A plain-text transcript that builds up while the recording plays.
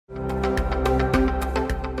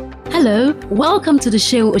Hello, welcome to the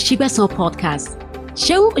Shehu Oshibeson podcast.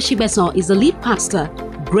 Shehu Oshibeson is the lead pastor,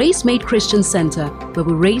 Grace Made Christian Center, where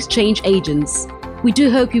we raise change agents. We do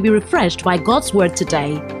hope you'll be refreshed by God's word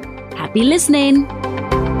today. Happy listening.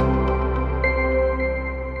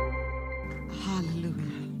 Hallelujah.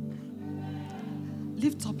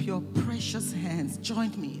 Lift up your precious hands. Join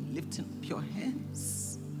me in lifting up your hands.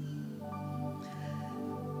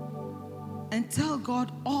 And tell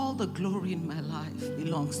God, all the glory in my life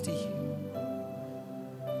belongs to you.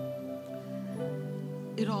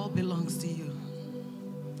 It all belongs to you.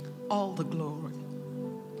 All the glory.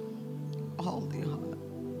 All the honor.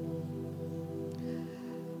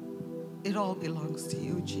 It all belongs to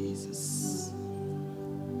you, Jesus.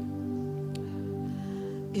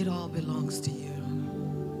 It all belongs to you.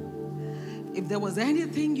 If there was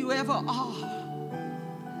anything you ever are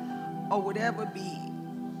or would ever be,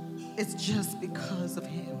 it's just because of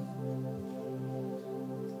him.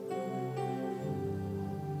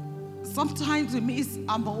 Sometimes we miss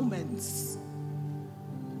our moments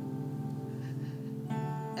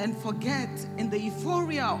and forget in the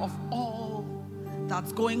euphoria of all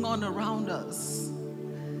that's going on around us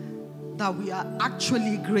that we are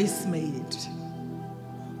actually grace made.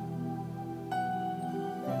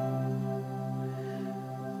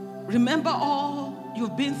 Remember all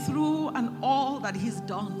you've been through and all that he's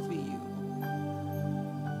done for you.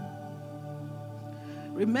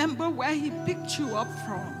 Remember where he picked you up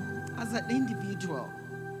from as an individual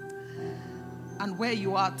and where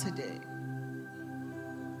you are today.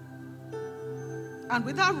 And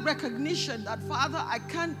without recognition that, Father, I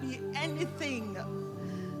can't be anything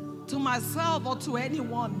to myself or to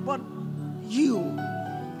anyone but you.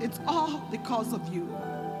 It's all because of you.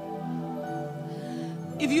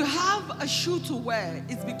 If you have a shoe to wear,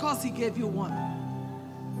 it's because he gave you one.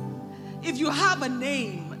 If you have a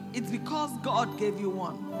name, it's because God gave you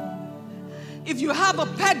one. If you have a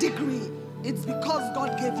pedigree, it's because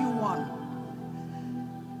God gave you one.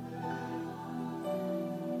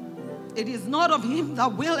 It is not of him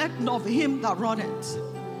that willeth, nor of him that runneth.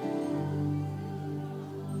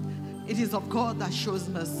 It is of God that shows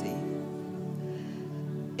mercy.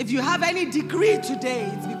 If you have any degree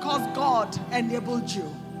today, it's because God enabled you.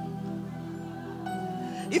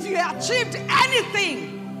 If you achieved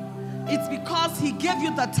anything, it's because he gave you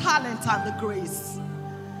the talent and the grace.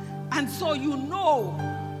 And so you know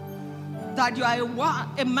that you are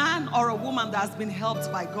a man or a woman that has been helped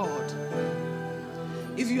by God.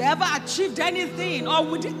 If you ever achieved anything or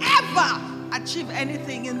would ever achieve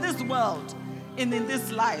anything in this world and in this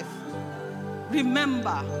life,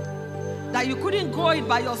 remember that you couldn't go it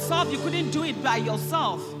by yourself, you couldn't do it by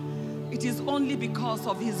yourself. It is only because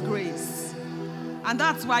of his grace. And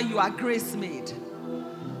that's why you are grace made.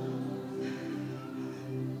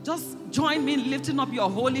 Just join me in lifting up your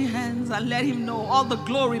holy hands and let him know all the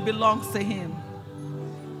glory belongs to him.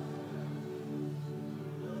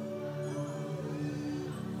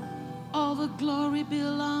 All the glory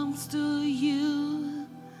belongs to you.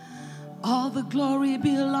 All the glory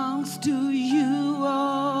belongs to you,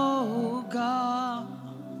 oh God.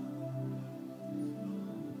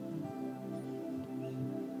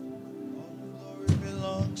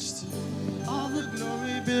 All the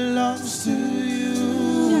glory belongs to you.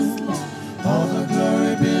 Yes, Lord. All the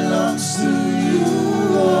glory belongs to you,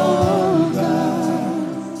 oh God.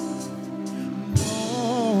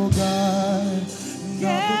 Oh God.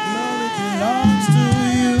 All the glory belongs to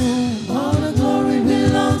you. All the glory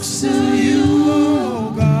belongs to you,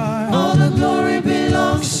 oh God. All the glory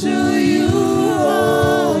belongs to you,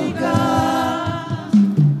 oh God.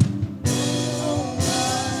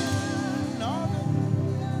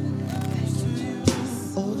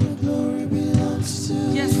 All the glory belongs to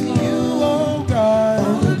you. Yes, Lord. Oh God.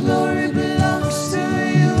 All the glory belongs to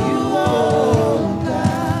you, oh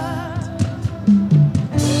God.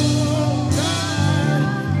 Oh God.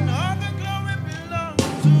 All the glory belongs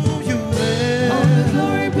to you. All the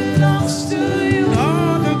glory belongs to you.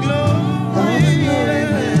 All the glory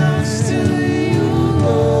belongs to you,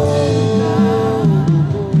 oh God.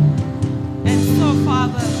 And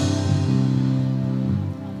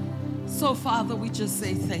so, Father, we just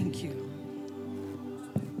say thank you.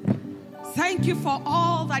 Thank you for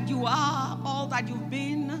all that you are, all that you've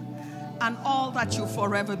been, and all that you'll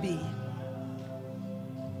forever be.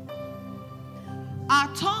 Our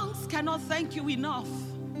tongues cannot thank you enough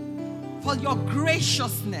for your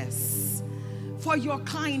graciousness, for your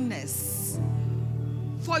kindness,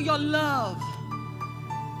 for your love,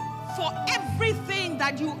 for everything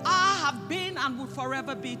that you are, have been, and will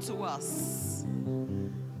forever be to us.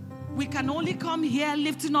 We can only come here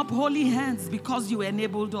lifting up holy hands because you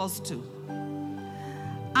enabled us to.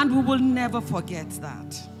 And we will never forget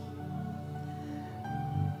that.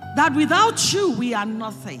 That without you, we are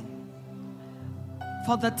nothing.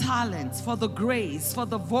 For the talents, for the grace, for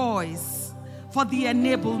the voice, for the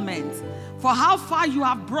enablement, for how far you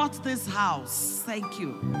have brought this house. Thank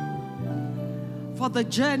you. For the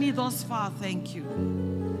journey thus far, thank you.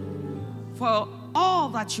 For all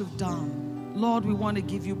that you've done, Lord, we want to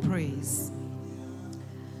give you praise.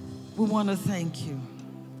 We want to thank you.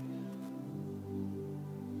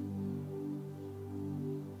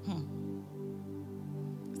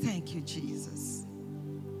 Thank you, Jesus.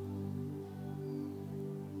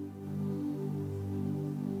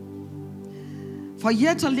 For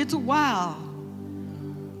yet a little while,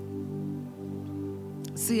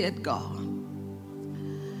 say it, God,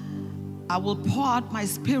 I will pour out my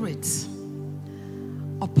spirit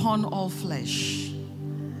upon all flesh.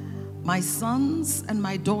 My sons and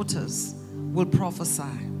my daughters will prophesy.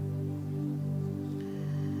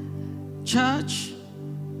 Church,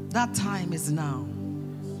 that time is now.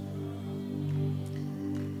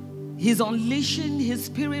 He's unleashing his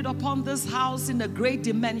spirit upon this house in a great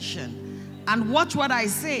dimension. And watch what I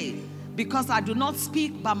say, because I do not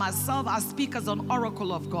speak by myself, I speak as an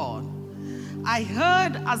oracle of God. I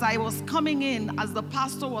heard as I was coming in, as the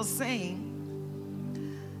pastor was saying,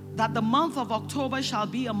 that the month of October shall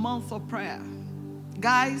be a month of prayer.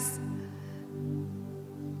 Guys,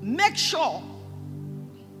 make sure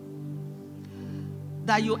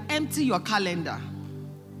that you empty your calendar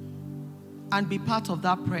and be part of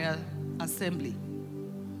that prayer assembly.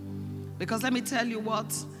 Because let me tell you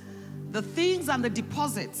what, the things and the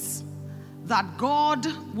deposits that God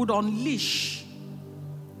would unleash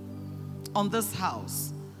on this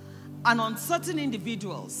house and on certain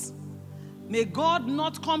individuals, may God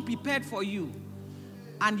not come prepared for you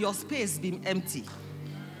and your space be empty.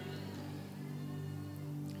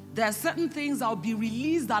 There are certain things that will be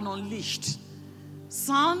released and unleashed.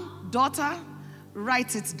 Son, daughter,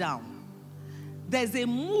 write it down. There's a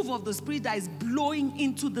move of the Spirit that is blowing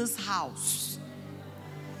into this house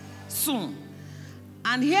soon.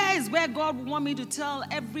 And here is where God wants me to tell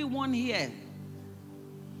everyone here.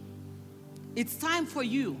 It's time for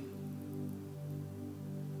you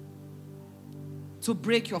to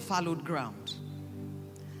break your fallowed ground.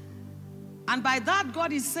 And by that,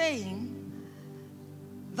 God is saying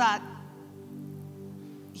that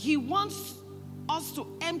He wants us to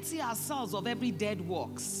empty ourselves of every dead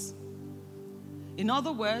works. In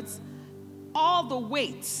other words, all the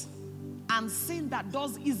weight and sin that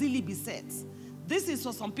does easily beset. This is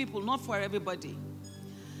for some people, not for everybody.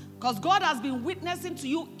 Because God has been witnessing to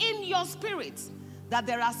you in your spirit that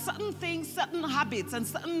there are certain things, certain habits, and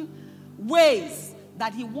certain ways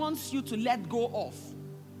that He wants you to let go of.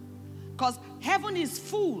 Because heaven is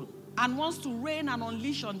full and wants to reign and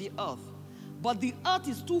unleash on the earth. But the earth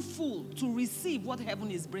is too full to receive what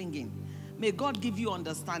heaven is bringing. May God give you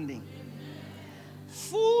understanding.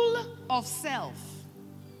 Full of self.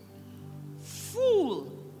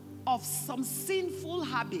 Full of some sinful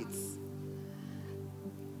habits.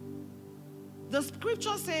 The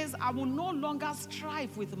scripture says, I will no longer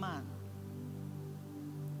strive with man.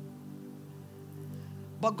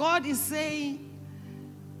 But God is saying,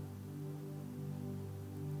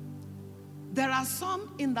 there are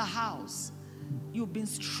some in the house, you've been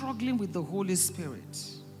struggling with the Holy Spirit.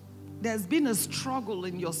 There's been a struggle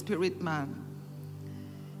in your spirit, man.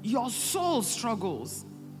 Your soul struggles.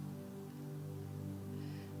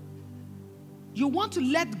 You want to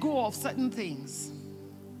let go of certain things,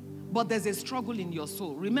 but there's a struggle in your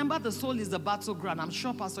soul. Remember, the soul is the battleground. I'm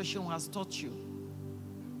sure Pastor Sean has taught you.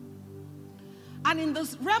 And in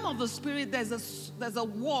the realm of the spirit, there's a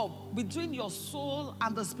war between your soul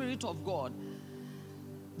and the Spirit of God.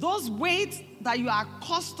 Those weights that you are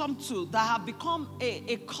accustomed to, that have become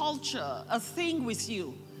a culture, a thing with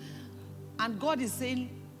you. And God is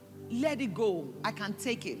saying, let it go. I can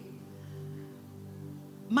take it.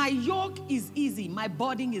 My yoke is easy. My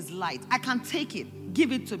burden is light. I can take it.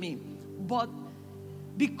 Give it to me. But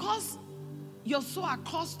because you're so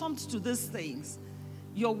accustomed to these things,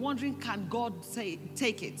 you're wondering, can God say,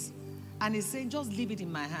 take it? And He's saying, just leave it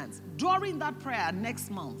in my hands. During that prayer next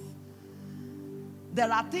month,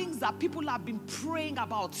 there are things that people have been praying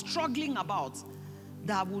about, struggling about,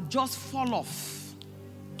 that will just fall off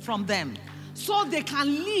from them. So they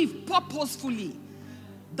can live purposefully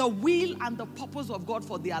the will and the purpose of God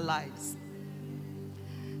for their lives.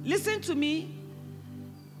 Listen to me.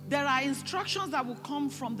 There are instructions that will come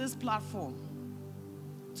from this platform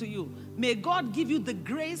to you. May God give you the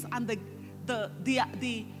grace and the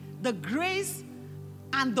grace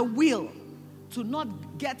and the will to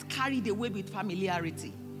not get carried away with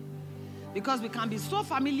familiarity. Because we can be so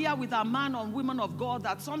familiar with our man or women of God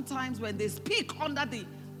that sometimes when they speak under the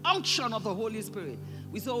unction of the Holy Spirit,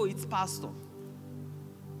 we say, oh, it's pastor.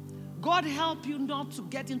 God help you not to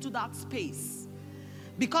get into that space,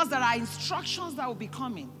 because there are instructions that will be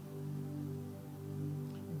coming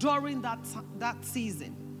during that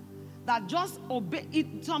season that just obey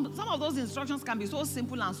it. Some of those instructions can be so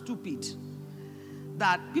simple and stupid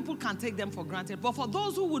that people can take them for granted. But for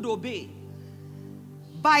those who would obey,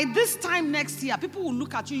 by this time next year, people will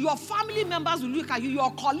look at you. Your family members will look at you.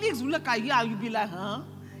 Your colleagues will look at you and you'll be like, huh?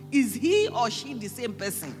 Is he or she the same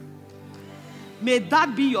person? May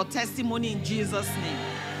that be your testimony in Jesus' name.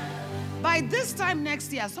 By this time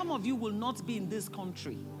next year, some of you will not be in this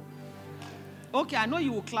country. Okay, I know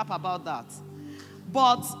you will clap about that.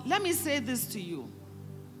 But let me say this to you.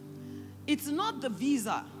 It's not the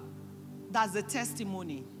visa that's the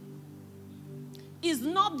testimony. It's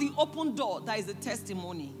not the open door that is the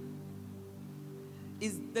testimony.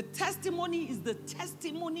 The testimony is the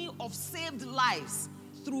testimony of saved lives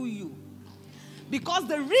through you. Because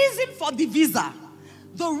the reason for the visa,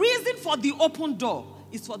 the reason for the open door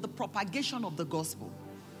is for the propagation of the gospel.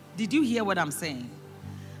 Did you hear what I'm saying?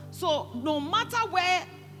 So no matter where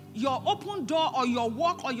your open door or your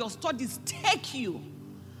work or your studies take you,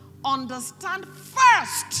 understand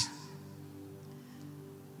first,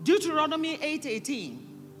 Deuteronomy 8:18,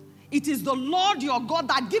 it is the Lord your God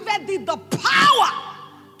that giveth thee the power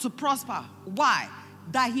to prosper. Why?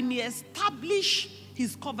 That he may establish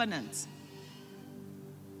his covenant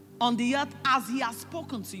on the earth as he has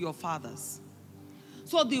spoken to your fathers.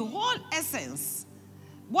 So the whole essence,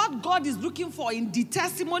 what God is looking for in the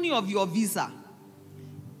testimony of your visa,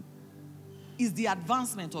 is the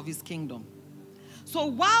advancement of his kingdom. So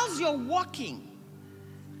whilst you're walking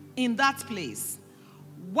in that place,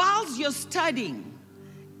 whilst you're studying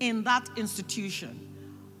in that institution,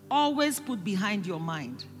 always put behind your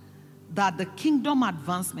mind that the kingdom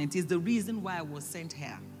advancement is the reason why I was sent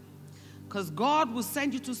here. Because God will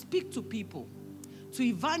send you to speak to people, to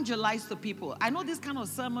evangelize to people. I know this kind of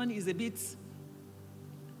sermon is a bit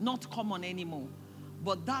not common anymore,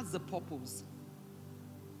 but that's the purpose.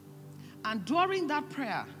 And during that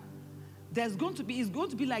prayer, it's going to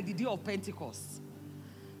be like the day of Pentecost,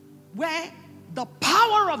 where the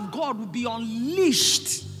power of God will be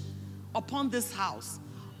unleashed upon this house,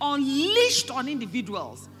 unleashed on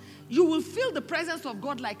individuals. You will feel the presence of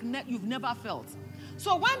God like you've never felt.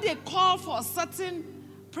 So when they call for certain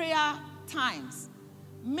prayer times,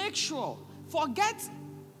 make sure, forget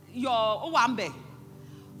your owambe,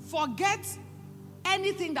 forget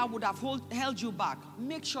anything that would have held you back.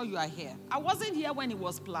 Make sure you are here. I wasn't here when it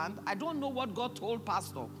was planned. I don't know what God told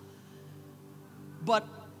Pastor. But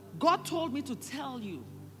God told me to tell you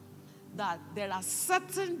that there are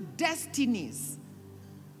certain destinies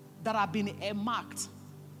that have been earmarked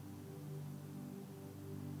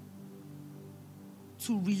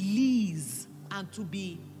to release and to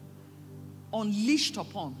be unleashed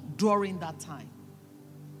upon during that time.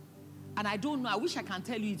 And I don't know. I wish I can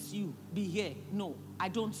tell you it's you. Be here. No, I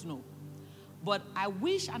don't know. But I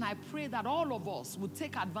wish and I pray that all of us would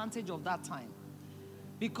take advantage of that time.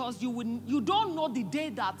 Because you don't know the day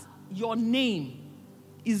that your name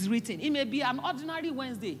is written. It may be an ordinary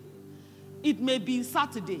Wednesday. It may be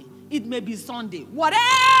Saturday. It may be Sunday.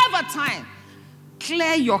 Whatever time,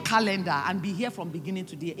 clear your calendar and be here from beginning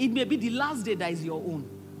to the end. It may be the last day that is your own.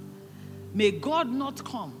 May God not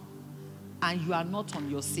come and you are not on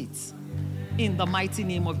your seat. In the mighty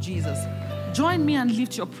name of Jesus. Join me and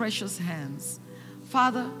lift your precious hands.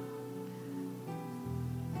 Father,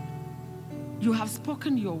 you have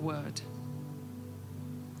spoken your word.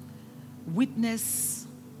 Witness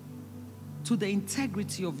to the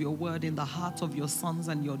integrity of your word in the heart of your sons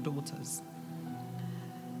and your daughters.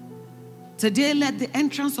 Today, let the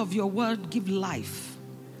entrance of your word give life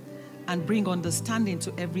and bring understanding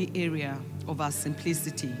to every area of our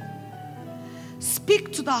simplicity.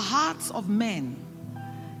 Speak to the hearts of men.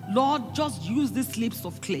 Lord, just use these lips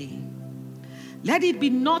of clay. Let it be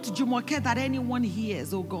not Jumoke that anyone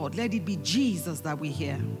hears, oh God. Let it be Jesus that we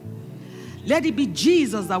hear. Let it be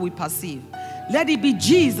Jesus that we perceive. Let it be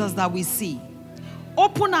Jesus that we see.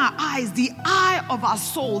 Open our eyes, the eye of our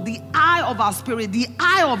soul, the eye of our spirit, the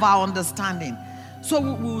eye of our understanding. So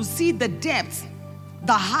we will see the depth,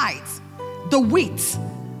 the height, the width,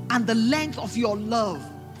 and the length of your love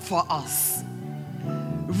for us.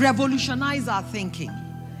 Revolutionize our thinking.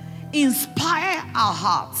 Inspire our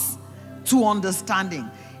hearts to understanding.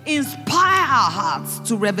 Inspire our hearts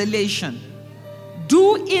to revelation.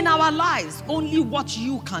 Do in our lives only what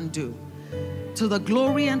you can do, to the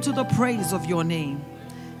glory and to the praise of your name.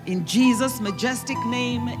 In Jesus' majestic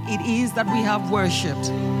name, it is that we have worshipped.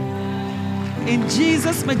 In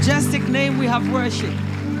Jesus' majestic name, we have worshipped.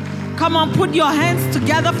 Come on, put your hands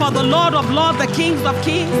together for the Lord of Lords, the Kings of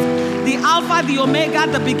Kings, the Alpha, the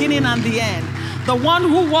Omega, the beginning and the end. The one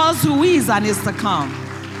who was, who is, and is to come.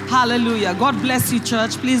 Hallelujah. God bless you,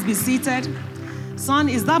 church. Please be seated. Son,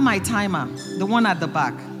 is that my timer? The one at the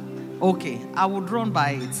back? Okay, I would run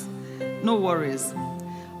by it. No worries.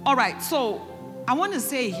 All right, so I want to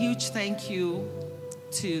say a huge thank you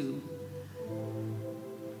to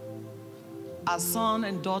our son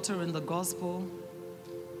and daughter in the gospel.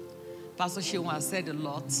 Pastor Shewa has said a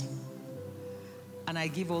lot, and I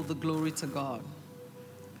give all the glory to God.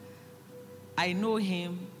 I know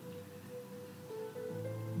him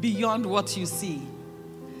beyond what you see.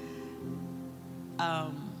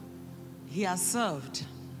 He has served,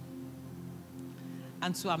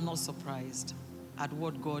 and so I'm not surprised at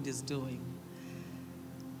what God is doing.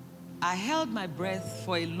 I held my breath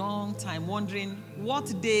for a long time, wondering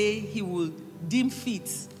what day he will deem fit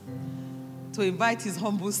to invite his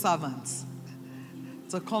humble servants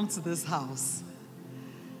to come to this house.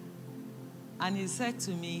 And he said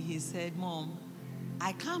to me, he said, Mom,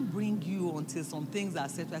 I can't bring you until some things are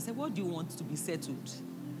settled. I said, what do you want to be settled?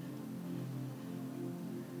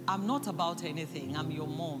 I'm not about anything. I'm your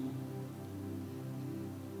mom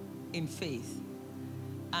in faith.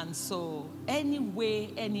 And so any way,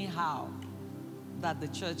 anyhow that the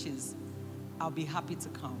church is, I'll be happy to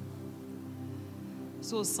come.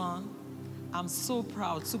 So, son, I'm so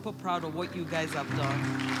proud, super proud of what you guys have done.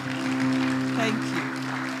 Thank you.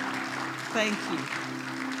 Thank you.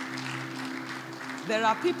 There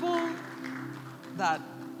are people that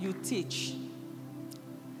you teach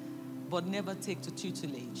but never take to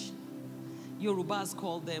tutelage. Yorubas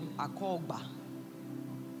call them akogba,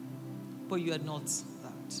 but you are not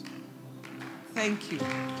that. Thank you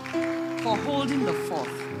for holding the fort,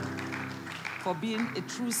 for being a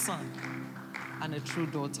true son and a true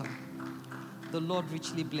daughter. The Lord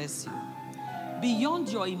richly bless you. Beyond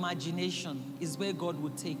your imagination is where God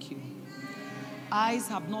will take you. Eyes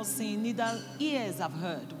have not seen, neither ears have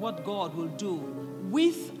heard what God will do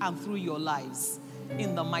with and through your lives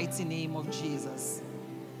in the mighty name of Jesus.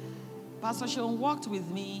 Pastor Sean walked with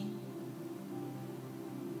me,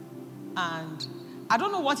 and I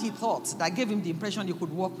don't know what he thought that gave him the impression he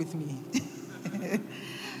could walk with me.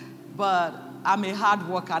 But I'm a hard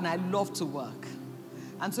worker and I love to work.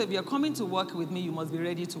 And so if you're coming to work with me, you must be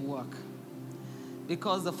ready to work,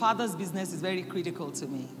 because the Father's business is very critical to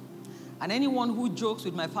me. And anyone who jokes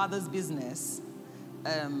with my Father's business,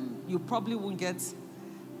 you probably won't get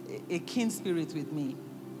a keen spirit with me.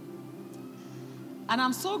 And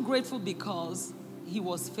I'm so grateful because he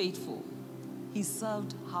was faithful. He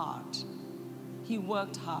served hard. He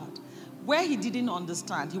worked hard. Where he didn't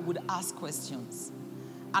understand, he would ask questions.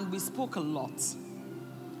 And we spoke a lot.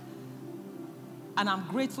 And I'm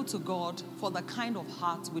grateful to God for the kind of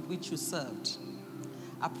heart with which you served.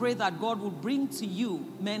 I pray that God will bring to you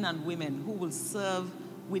men and women who will serve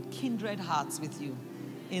with kindred hearts with you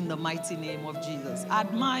in the mighty name of Jesus. I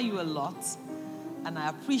admire you a lot, and I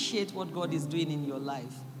appreciate what God is doing in your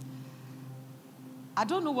life. I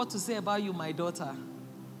don't know what to say about you, my daughter.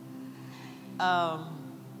 While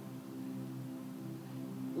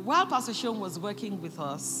Pastor Sean was working with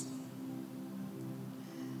us,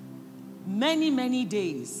 many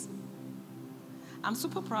days, I'm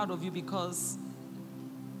super proud of you because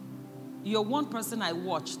you're one person I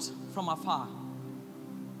watched from afar.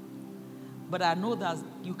 But I know that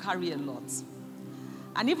you carry a lot.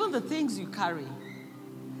 And even the things you carry,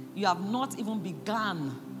 you have not even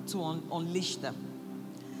begun to unleash them.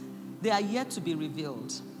 They are yet to be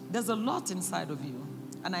revealed. There's a lot inside of you,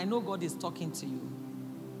 and I know God is talking to you.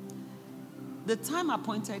 The time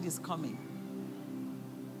appointed is coming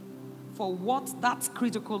for that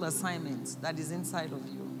critical assignment that is inside of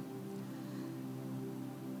you.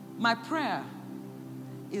 My prayer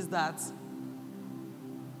is that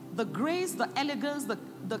the grace, the elegance,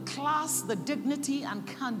 the class, the dignity and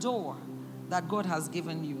candor that God has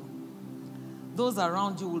given you, those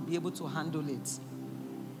around you will be able to handle it.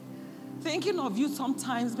 Thinking of you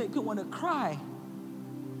sometimes makes me want to cry.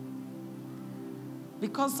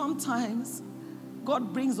 Because sometimes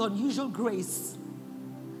God brings unusual grace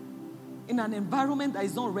in an environment that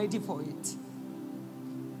is not ready for it.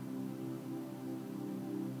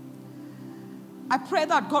 I pray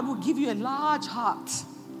that God will give you a large heart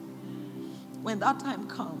when that time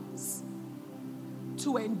comes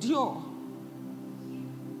to endure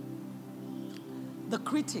the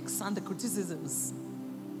critics and the criticisms.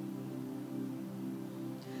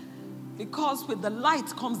 Because with the light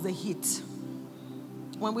comes the heat.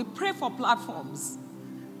 When we pray for platforms,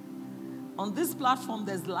 on this platform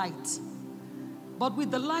there's light. But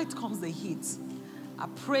with the light comes the heat. I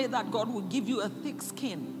pray that God will give you a thick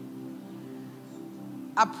skin.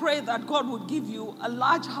 I pray that God will give you a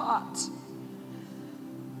large heart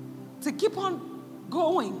to keep on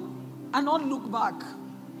going and not look back.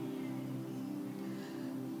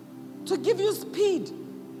 To give you speed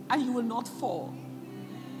and you will not fall.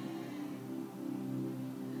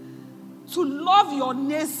 To love your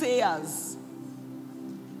naysayers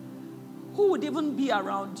who would even be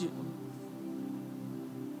around you.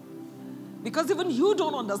 Because even you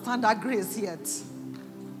don't understand that grace yet.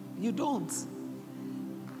 You don't.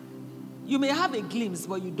 You may have a glimpse,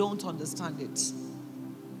 but you don't understand it.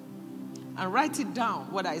 And write it down,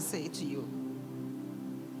 what I say to you,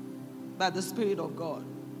 by the Spirit of God.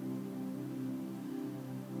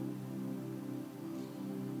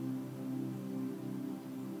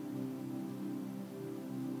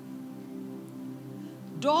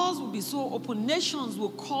 Doors will be so open, nations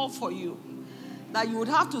will call for you, that you would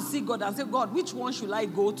have to seek God and say, God, which one should I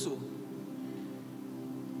go to?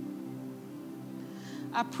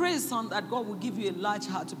 I pray, son, that God will give you a large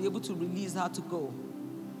heart to be able to release her to go.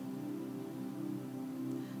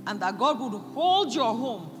 And that God would hold your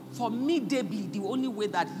home formidably the only way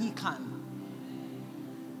that he can.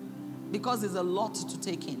 Because it's a lot to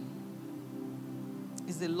take in.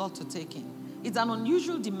 It's a lot to take in. It's an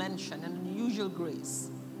unusual dimension, an unusual grace.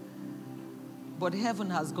 But heaven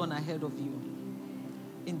has gone ahead of you.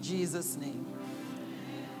 In Jesus' name.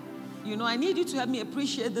 You know, I need you to help me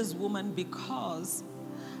appreciate this woman because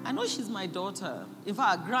I know she's my daughter. In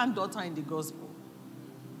fact, a granddaughter in the gospel.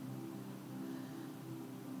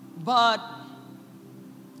 But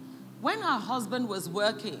when her husband was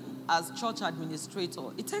working as church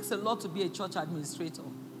administrator, it takes a lot to be a church administrator.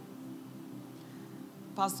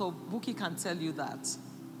 Pastor Buki can tell you that.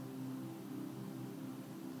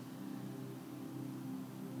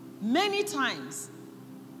 Many times,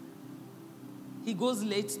 he goes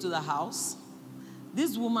late to the house.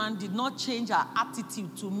 This woman did not change her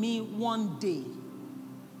attitude to me one day.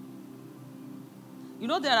 You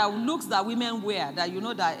know, there are looks that women wear that you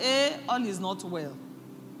know that, all is not well.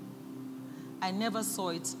 I never saw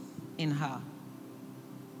it in her.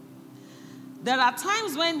 There are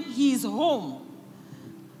times when he's home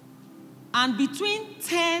and between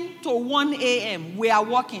 10 to 1 a.m. we are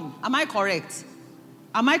working. Am I correct?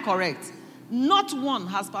 Am I correct? Not one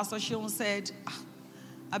has Pastor Sheon said,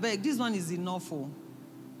 I beg, this one is enough.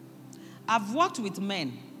 I've worked with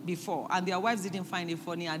men before and their wives didn't find it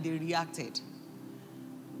funny and they reacted.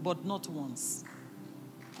 But not once.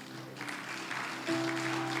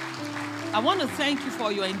 I want to thank you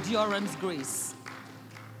for your endurance grace.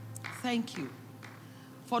 Thank you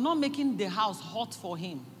for not making the house hot for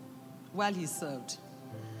him while he served.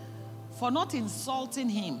 For not insulting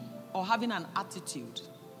him or having an attitude.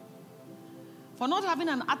 For not having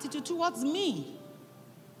an attitude towards me.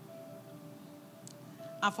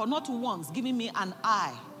 And for not once giving me an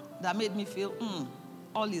eye that made me feel,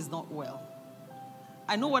 all is not well.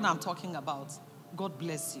 I know what I'm talking about. God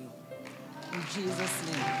bless you. In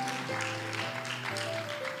Jesus' name.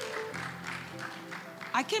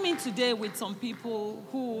 I came in today with some people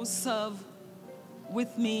who serve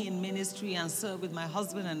with me in ministry and serve with my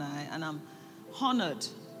husband and I, and I'm honored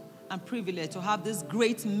and privileged to have these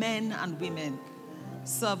great men and women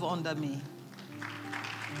serve under me.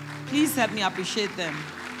 Please help me appreciate them.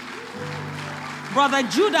 Brother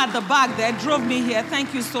Jude at the back there drove me here.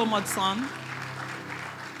 Thank you so much, son.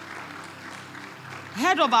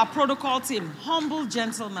 Head of our protocol team, humble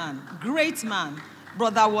gentleman, great man,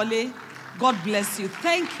 Brother Wale. God bless you.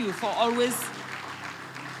 Thank you for always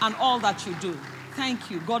and all that you do. Thank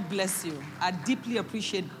you. God bless you. I deeply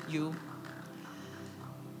appreciate you.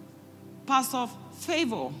 Pastor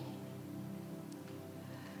Favor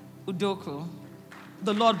Udoku,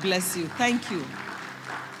 the Lord bless you. Thank you.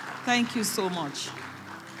 Thank you so much.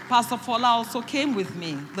 Pastor Fola also came with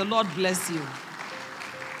me. The Lord bless you.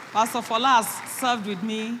 Pastor Fola has served with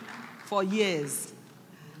me for years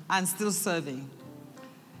and still serving.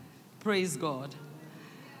 Praise God.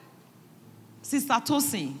 Sister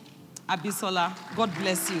Tosin Abisola, God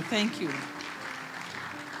bless you. Thank you.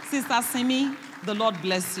 Sister Simi, the Lord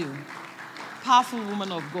bless you. Powerful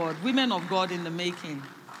woman of God, women of God in the making.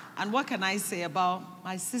 And what can I say about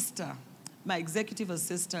my sister, my executive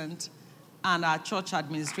assistant, and our church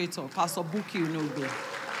administrator, Pastor Buki Unobe.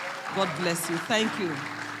 God bless you. Thank you.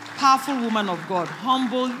 Powerful woman of God,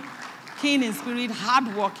 humble, keen in spirit,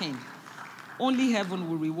 hardworking. Only heaven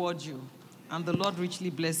will reward you. And the Lord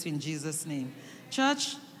richly bless you in Jesus' name.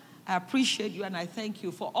 Church, I appreciate you and I thank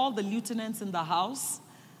you for all the lieutenants in the house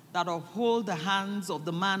that uphold the hands of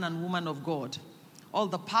the man and woman of God. All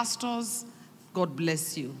the pastors, God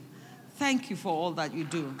bless you. Thank you for all that you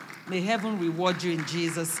do. May heaven reward you in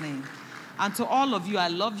Jesus' name. And to all of you, I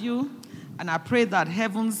love you, and I pray that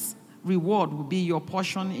heaven's reward will be your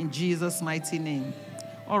portion in Jesus' mighty name.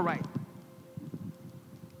 All right.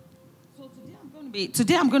 So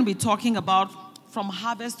today I'm going to be talking about from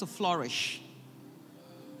harvest to flourish.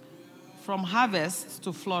 From harvest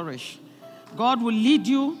to flourish. God will lead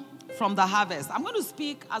you from the harvest. I'm going to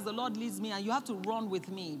speak as the Lord leads me, and you have to run with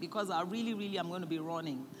me because I really am going to be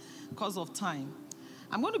running because of time.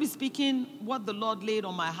 I'm going to be speaking what the Lord laid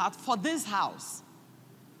on my heart for this house,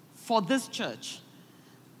 for this church,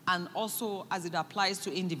 and also as it applies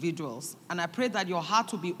to individuals. And I pray that your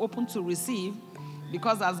heart will be open to receive,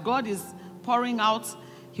 because as God is pouring out,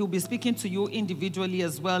 He'll be speaking to you individually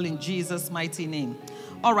as well in Jesus' mighty name.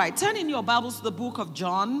 All right, turn in your Bibles to the book of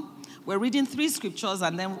John. We're reading 3 scriptures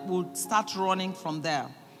and then we'll start running from there.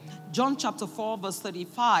 John chapter 4, verse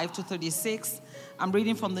 35 to 36. I'm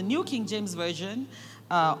reading from the New King James Version,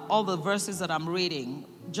 all the verses that I'm reading.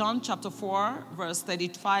 John chapter 4, verse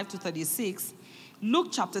 35 to 36. Luke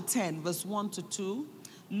chapter 10, verse 1 to 2.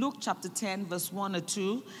 Luke chapter 10, verse 1 to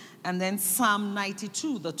 2. And then Psalm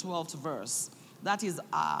 92, the 12th verse. That is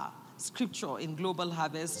our scripture in Global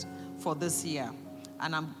Harvest for this year.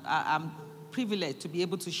 And I'm privileged to be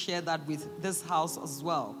able to share that with this house as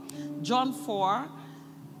well. John 4,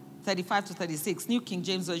 35 to 36, New King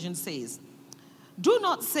James Version says, "Do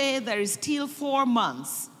not say there is still 4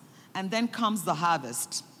 months and then comes the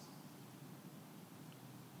harvest."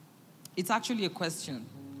 It's actually a question.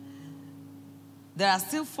 There are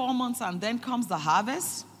still 4 months and then comes the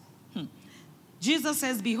harvest? Jesus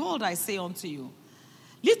says, "Behold, I say unto you,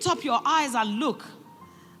 lift up your eyes and look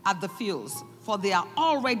at the fields, for they are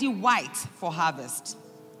already white for harvest.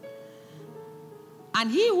 And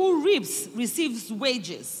he who reaps receives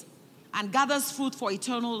wages and gathers fruit for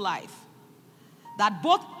eternal life, that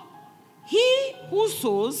both he who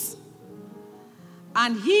sows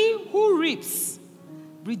and he who reaps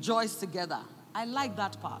rejoice together." I like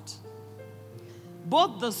that part.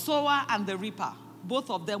 Both the sower and the reaper, both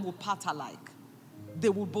of them will part alike. They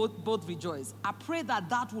will both rejoice. I pray that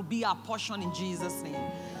that will be our portion in Jesus' name.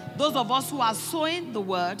 Those of us who are sowing the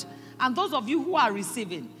word, and those of you who are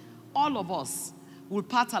receiving, all of us will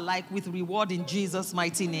part alike with reward in Jesus'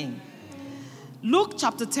 mighty name. Luke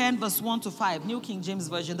chapter 10, verse 1 to 5, New King James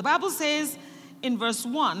Version. The Bible says in verse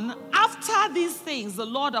 1, "After these things, the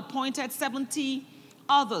Lord appointed 70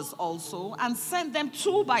 others also, and sent them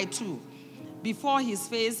 2 by 2 before his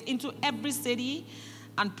face into every city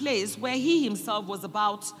and place where he himself was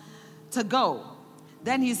about to go.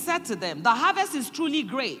 Then he said to them, the harvest is truly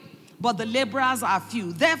great, but the laborers are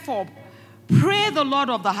few. Therefore, pray the Lord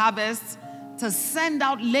of the harvest to send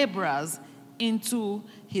out laborers into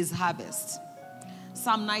his harvest."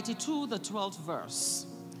 Psalm 92, the 12th verse.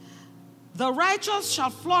 "The righteous shall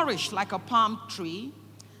flourish like a palm tree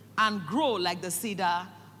and grow like the cedar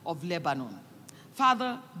of Lebanon."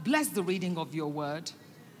 Father, bless the reading of your word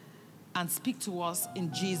and speak to us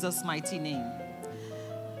in Jesus' mighty name.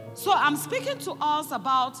 So I'm speaking to us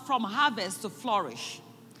about from harvest to flourish.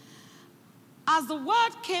 As the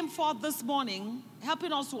word came forth this morning,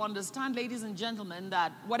 helping us to understand, ladies and gentlemen,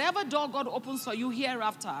 that whatever door God opens for you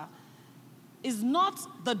hereafter is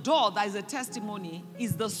not the door that is a testimony,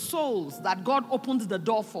 is the souls that God opened the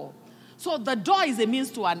door for. So the door is a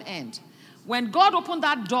means to an end. When God opened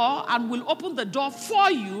that door and will open the door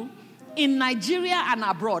for you in Nigeria and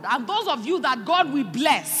abroad, and those of you that God will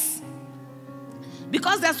bless,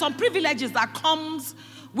 because there's some privileges that comes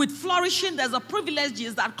with flourishing, there's a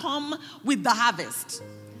privileges that come with the harvest.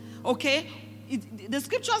 Okay? The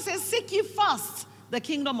scripture says, "Seek ye first the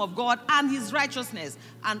kingdom of God and his righteousness,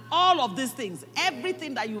 and all of these things,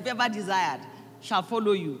 everything that you've ever desired, shall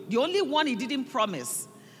follow you." The only one he didn't promise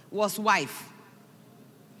was wife.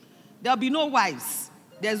 There'll be no wives.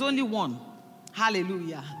 There's only one.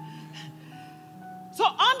 Hallelujah. So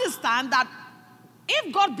understand that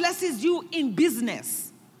if God blesses you in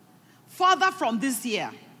business, further from this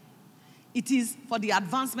year, it is for the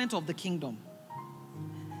advancement of the kingdom.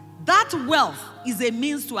 That wealth is a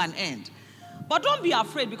means to an end. But don't be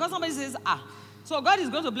afraid, because somebody says, so God is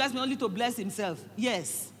going to bless me only to bless himself.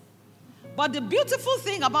 Yes. But the beautiful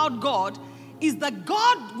thing about God is that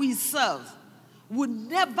God we serve would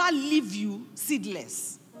never leave you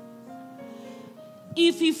seedless.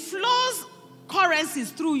 If he flows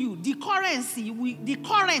currencies through you, the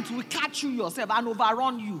current will catch you yourself and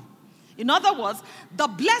overrun you. In other words, the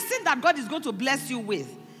blessing that God is going to bless you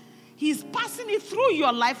with, he's passing it through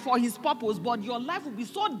your life for his purpose, but your life will be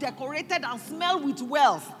so decorated and smell with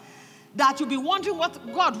wealth that you'll be wondering,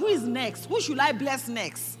 God, who is next? Who should I bless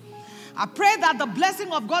next? I pray that the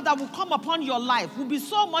blessing of God that will come upon your life will be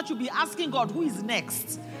so much you'll be asking God, who is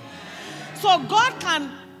next? So God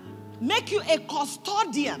can make you a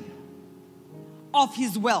custodian of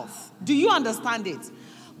his wealth. Do you understand it?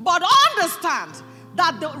 But understand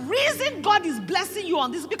that the reason God is blessing you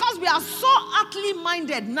on this is because we are so earthly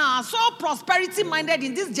minded now, so prosperity minded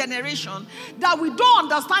in this generation, that we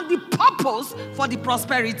don't understand the purpose for the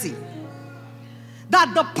prosperity.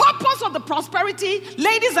 That the purpose of the prosperity,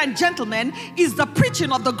 ladies and gentlemen, is the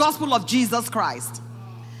preaching of the gospel of Jesus Christ.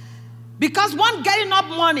 Because one getting up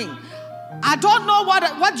morning, I don't know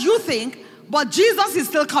what you think, but Jesus is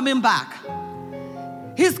still coming back.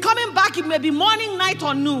 He's coming back. It may be morning, night,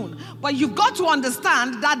 or noon. But you've got to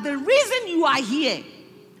understand that the reason you are here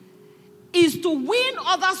is to win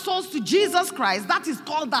other souls to Jesus Christ. That is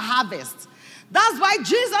called the harvest. That's why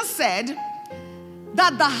Jesus said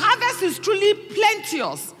that the harvest is truly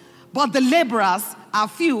plenteous, but the laborers are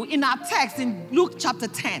few, in our text in Luke chapter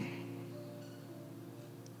 10.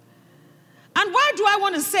 And why do I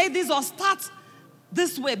want to say this or start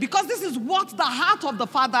this way? Because this is what the heart of the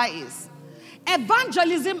Father is.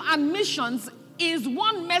 Evangelism and missions is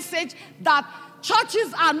one message that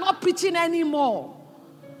churches are not preaching anymore.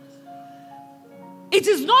 It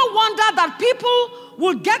is no wonder that people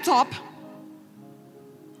will get up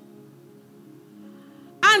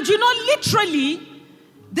and, literally,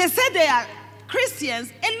 they say they are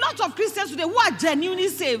Christians. A lot of Christians today who are genuinely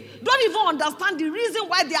saved don't even understand the reason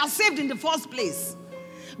why they are saved in the first place.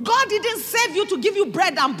 God didn't save you to give you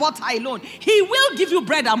bread and butter alone. He will give you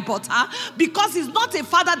bread and butter because he's not a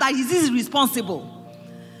father that is irresponsible.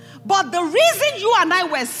 But the reason you and I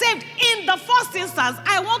were saved in the first instance,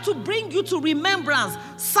 I want to bring you to remembrance,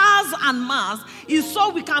 SARS and MARS, is so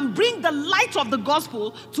we can bring the light of the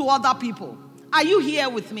gospel to other people. Are you here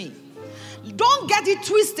with me? Don't get it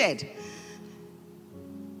twisted.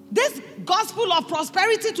 This gospel of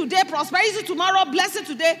prosperity today, prosperity tomorrow, blessing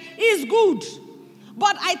today is good.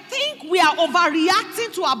 But I think we are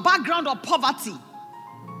overreacting to our background of poverty.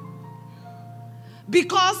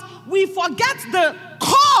 Because we forget the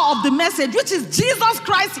core of the message, which is Jesus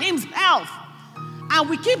Christ himself. And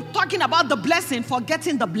we keep talking about the blessing,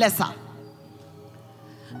 forgetting the blesser.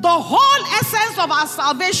 The whole essence of our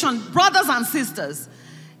salvation, brothers and sisters,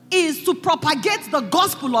 is to propagate the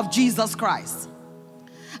gospel of Jesus Christ.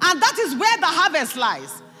 And that is where the harvest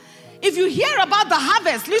lies. If you hear about the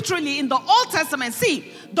harvest literally in the Old Testament,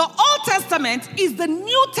 see, the Old Testament is the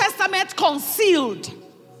New Testament concealed.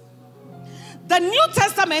 The New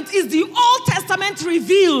Testament is the Old Testament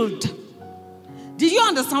revealed. Do you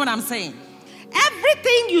understand what I'm saying?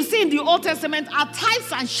 Everything you see in the Old Testament are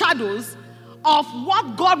types and shadows of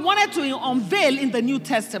what God wanted to unveil in the New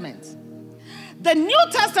Testament. The New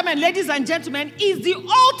Testament, ladies and gentlemen, is the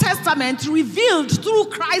Old Testament revealed through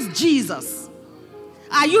Christ Jesus.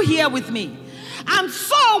 Are you here with me? And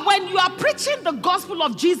so when you are preaching the gospel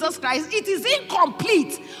of Jesus Christ, it is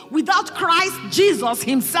incomplete without Christ Jesus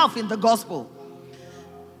himself in the gospel.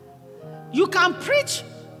 You can preach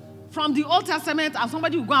from the Old Testament and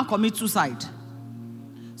somebody will go and commit suicide.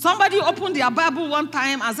 Somebody opened their Bible one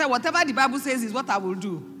time and said, whatever the Bible says is what I will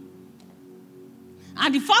do.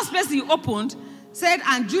 And the first place he opened said,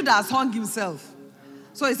 and Judas hung himself.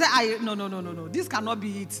 So he said, no, this cannot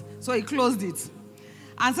be it. So he closed it.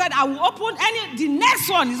 And said, I will open the next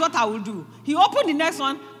one is what I will do. He opened the next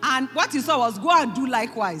one, and what he saw was, go and do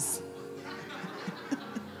likewise.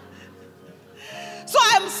 So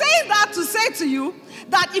I'm saying that to say to you,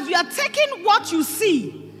 that if you are taking what you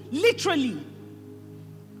see, literally,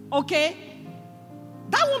 okay,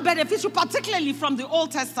 that won't benefit you, particularly from the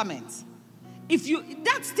Old Testament.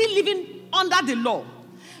 That's still living under the law.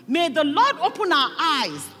 May the Lord open our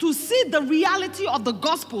eyes to see the reality of the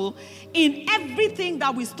gospel in everything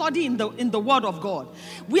that we study in the Word of God.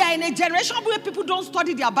 We are in a generation where people don't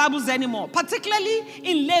study their Bibles anymore, particularly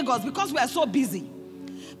in Lagos, because we are so busy.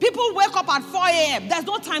 People wake up at 4 a.m. There's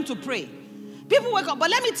no time to pray. People wake up, but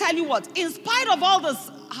let me tell you what, in spite of all this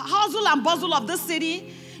hustle and bustle of this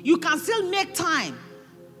city, you can still make time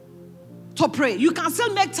to pray. You can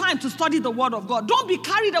still make time to study the Word of God. Don't be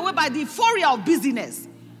carried away by the euphoria of busyness.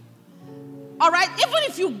 All right? Even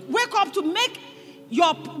if you wake up to make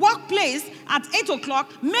your workplace at 8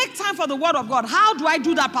 o'clock, make time for the Word of God. How do I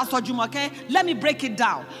do that, Pastor Jumoke? Let me break it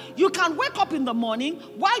down. You can wake up in the morning.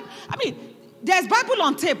 There's Bible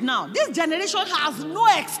on tape now. This generation has no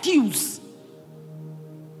excuse.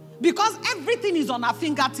 Because everything is on our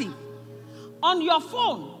fingertip. On your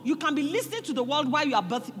phone, you can be listening to the world while you are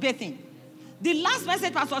bathing. The last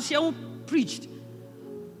message Pastor Sheung preached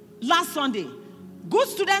last Sunday, good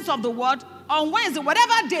students of the word, on Wednesday,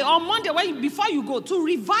 whatever day, on Monday, before you go, to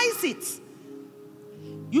revise it.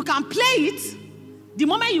 You can play it. The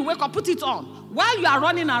moment you wake up, put it on. While you are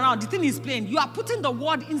running around, the thing is playing. You are putting the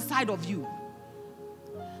word inside of you.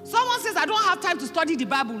 Someone says, I don't have time to study the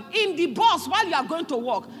Bible. In the bus, while you are going to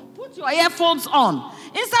work, put your earphones on.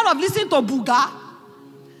 Instead of listening to Buga,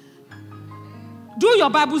 do your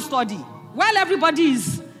Bible study. While everybody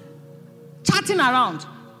is chatting around,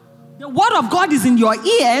 the word of God is in your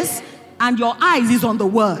ears and your eyes is on the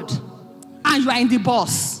word. And you are in the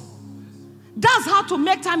bus. That's how to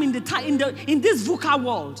make time in this VUCA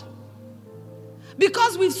world.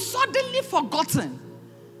 Because we've suddenly forgotten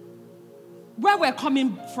where we're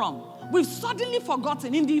coming from. We've suddenly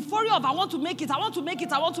forgotten in the euphoria of I want to make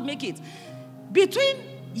it. Between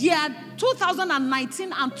year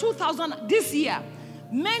 2019 and 2000, this year,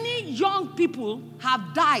 many young people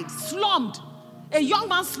have died, slumped. A young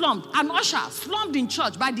man slumped, an usher slumped in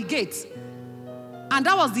church by the gate. And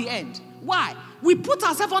that was the end. Why? We put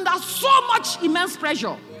ourselves under so much immense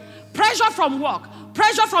pressure. Pressure from work,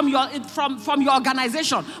 pressure from your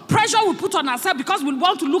organization, pressure we put on ourselves because we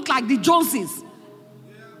want to look like the Joneses.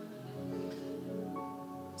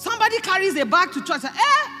 Somebody carries a bag to church and says,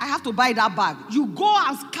 I have to buy that bag. You go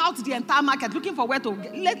and scout the entire market looking for where to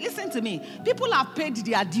get. Listen to me. People have paid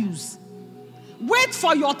their dues. Wait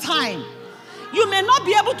for your time. You may not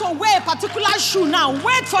be able to wear a particular shoe now.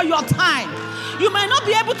 Wait for your time. You may not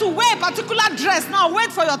be able to wear a particular dress now. Wait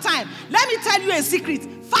for your time. Let me tell you a secret.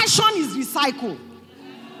 Fashion is recycled.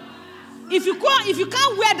 If you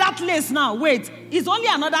can't wear that lace now, wait. It's only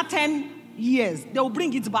another 10 years. They will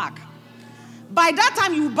bring it back. By that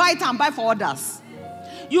time, you buy it and buy for others.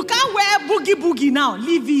 You can't wear boogie now.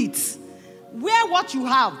 Leave it. Wear what you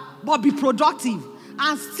have, but be productive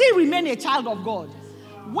and still remain a child of God.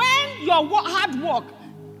 When your hard work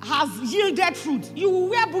has yielded fruit, you will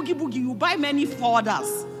wear boogie, you buy many for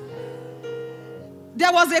others.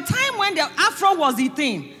 There was a time when the afro was the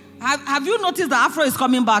thing. Have you noticed the afro is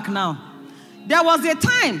coming back now? There was a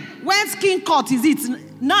time when skin cut is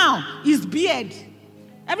it. Now is beard.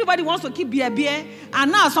 Everybody wants to keep beard.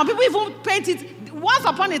 And now some people even paint it. Once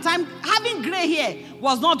upon a time, having gray hair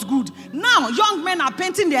was not good. Now young men are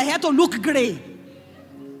painting their hair to look gray.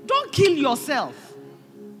 Don't kill yourself.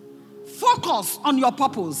 Focus on your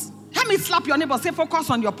purpose. Help me slap your neighbor. Say,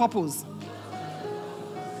 focus on your purpose.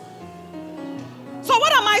 So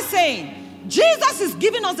what am I saying? Jesus is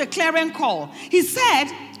giving us a clarion call. He said,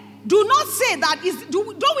 do not say that.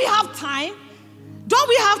 Don't we have time? Don't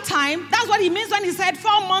we have time? That's what he means when he said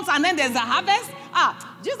 4 months and then there's a harvest.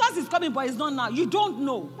 Jesus is coming, but it's not now. You don't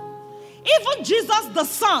know. Even Jesus the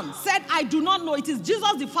Son said, I do not know. It is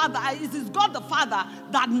Jesus the Father. It is God the Father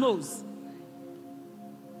that knows.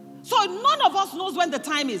 So none of us knows when the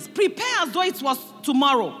time is. Prepare as though it was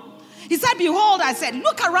tomorrow. He said, behold, I said,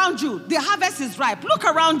 look around you. The harvest is ripe. Look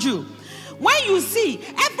around you. When you see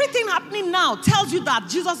everything happening now tells you that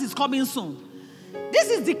Jesus is coming soon.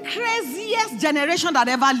 This is the craziest generation that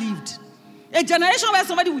ever lived. A generation where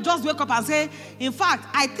somebody would just wake up and say, in fact,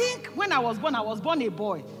 I think when I was born a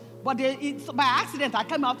boy. But by accident, I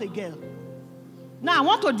came out a girl. Now I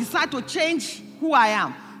want to decide to change who I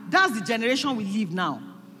am. That's the generation we live now.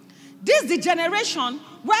 This is the generation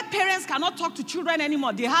where parents cannot talk to children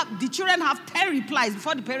anymore. The children have 10 replies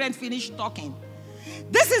before the parents finish talking.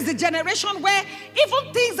 This is the generation where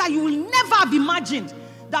even things that you will never have imagined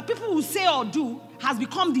that people will say or do has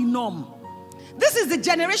become the norm. This is the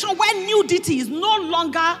generation where nudity is no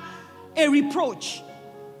longer a reproach.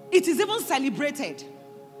 It is even celebrated.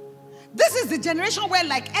 This is the generation where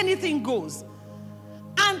like anything goes.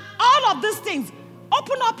 And all of these things,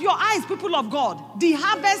 open up your eyes, people of God. The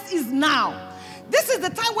harvest is now. This is the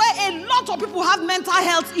time where a lot of people have mental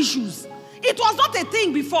health issues. It was not a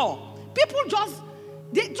thing before. People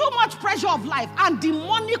too much pressure of life and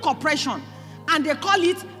demonic oppression. And they call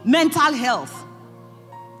it mental health.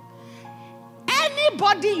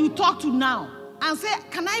 Anybody you talk to now and say,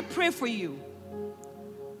 can I pray for you?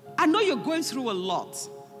 I know you're going through a lot.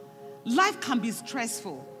 Life can be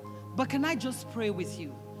stressful. But can I just pray with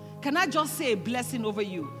you? Can I just say a blessing over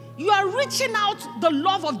you? You are reaching out the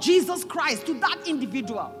love of Jesus Christ to that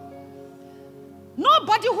individual.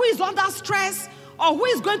 Nobody who is under stress or who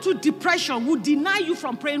is going through depression would deny you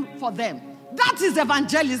from praying for them. That is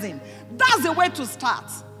evangelism. That's the way to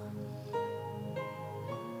start.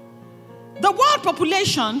 The world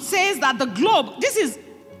population says that the globe, this is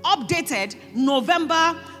updated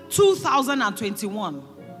November 2021.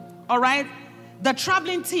 All right?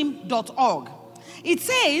 thetravelingteam.org. It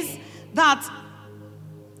says that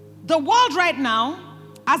the world right now,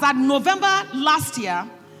 as at November last year,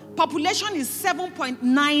 population is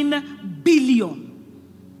 7.9 billion.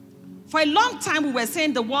 For a long time, we were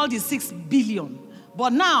saying the world is 6 billion.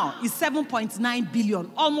 But now it's 7.9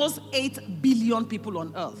 billion. Almost 8 billion people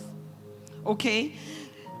on earth. Okay?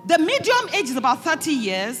 The median age is about 30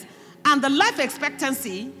 years. And the life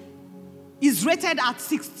expectancy is rated at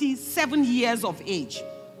 67 years of age.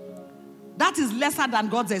 That is lesser than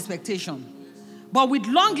God's expectation. But with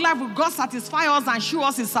long life, will God satisfy us and show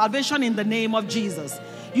us his salvation in the name of Jesus.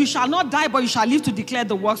 You shall not die, but you shall live to declare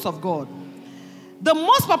the works of God. The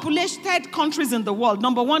most populated countries in the world,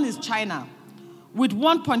 number one is China, with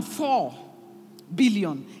 1.4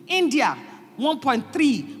 billion. India,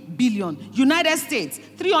 1.3 billion. United States,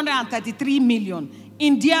 333 million.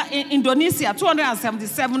 Indonesia,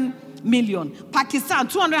 277 million. Pakistan,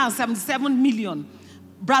 277 million.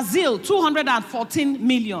 Brazil, 214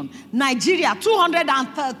 million. Nigeria,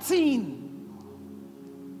 213.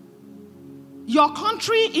 Your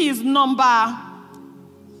country is number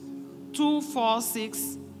 2, 4,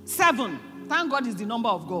 6, 7. Thank God is the number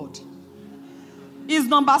of God. Is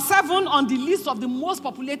number 7 on the list of the most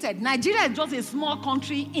populated. Nigeria is just a small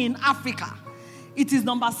country in Africa. It is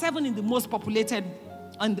number 7 in the most populated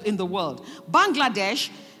in the world. Bangladesh,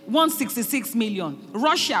 166 million.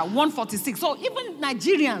 Russia, 146. So even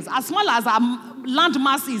Nigerians, as small as our land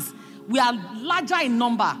mass is, we are larger in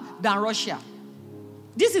number than Russia.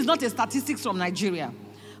 This is not a statistics from Nigeria.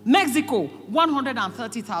 Mexico,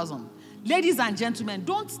 130,000. Ladies and gentlemen,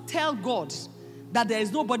 don't tell God that there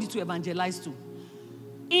is nobody to evangelize to.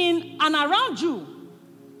 In and around you,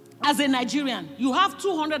 as a Nigerian, you have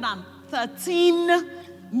 213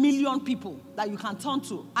 million people that you can turn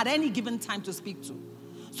to at any given time to speak to.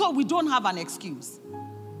 So we don't have an excuse.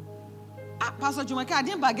 Pastor Jumake, I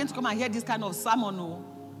didn't begin to come and hear this kind of sermon. No.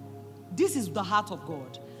 This is the heart of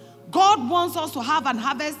God. God wants us to have an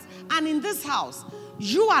harvest. And in this house,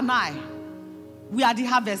 you and I, we are the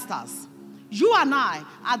harvesters. You and I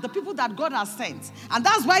are the people that God has sent. And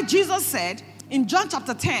that's why Jesus said in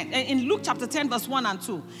Luke chapter 10, verse 1 and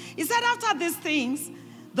 2, he said, after these things,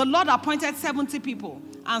 the Lord appointed 70 people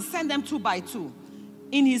and sent them 2 by 2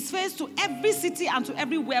 in his face to every city and to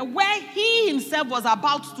everywhere where he himself was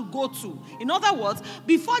about to go to. In other words,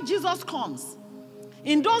 before Jesus comes,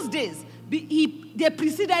 in those days, they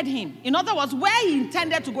preceded him. In other words, where he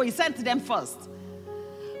intended to go, he sent them first.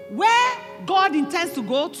 Where God intends to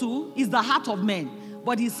go to is the heart of men.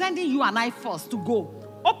 But he's sending you and I first to go.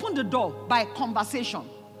 Open the door by conversation.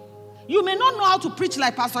 You may not know how to preach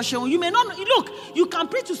like Pastor Sheon. You may not look, you can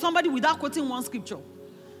preach to somebody without quoting one scripture.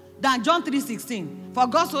 Than John 3:16. For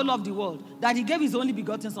God so loved the world that he gave his only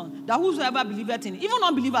begotten son, that whosoever believeth in him, even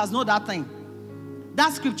unbelievers know that thing.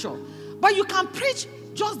 That scripture. But you can preach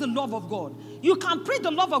just the love of God. You can preach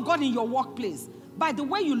the love of God in your workplace by the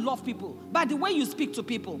way you love people, by the way you speak to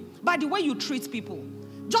people, by the way you treat people.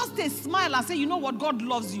 Just a smile and say, you know what, God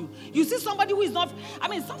loves you. You see somebody who is not,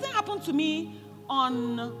 something happened to me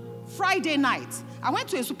on Friday night. I went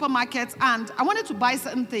to a supermarket and I wanted to buy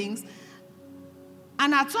certain things.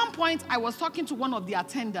 And at some point, I was talking to one of the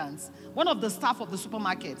attendants, one of the staff of the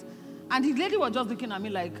supermarket. And the lady was just looking at me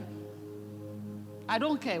like, I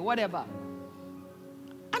don't care, whatever.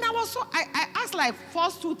 And I asked like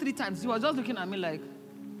first 2-3 times. He was just looking at me like,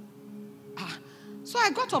 So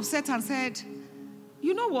I got upset and said,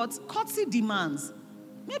 you know what? Courtesy demands.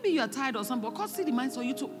 Maybe you are tired or something, but courtesy demands for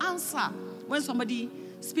you to answer when somebody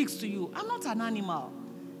speaks to you. I'm not an animal.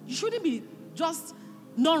 You shouldn't be just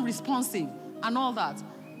non-responsive and all that.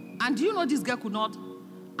 And do you know this girl could not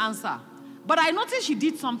answer? But I noticed she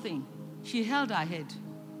did something. She held her head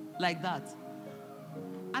like that.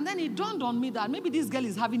 And then it dawned on me that maybe this girl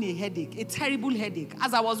is having a headache, a terrible headache,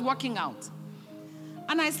 as I was walking out.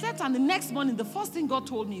 And I slept, and the next morning, the first thing God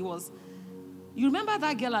told me was, you remember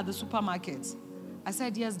that girl at the supermarket? I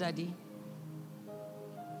said, yes, Daddy.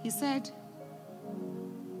 He said,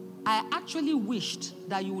 I actually wished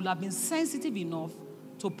that you would have been sensitive enough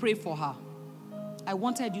to pray for her. I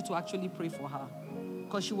wanted you to actually pray for her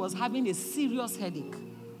because she was having a serious headache.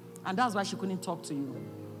 And that's why she couldn't talk to you.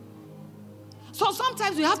 So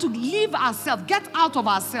sometimes we have to leave ourselves, get out of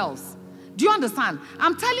ourselves. Do you understand?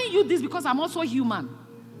 I'm telling you this because I'm also human.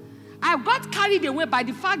 I got carried away by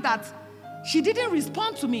the fact that she didn't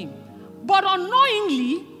respond to me. But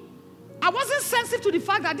unknowingly, I wasn't sensitive to the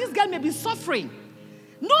fact that this girl may be suffering.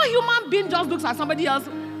 No human being just looks at somebody else.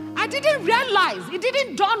 I didn't realize, it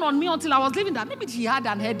didn't dawn on me until I was leaving that maybe she had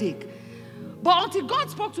an headache. But until God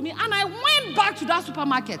spoke to me, and I went back to that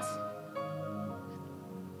supermarket.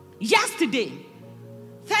 Yesterday,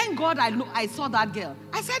 thank God I saw that girl.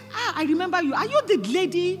 I said, I remember you. Are you the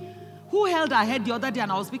lady who held her head the other day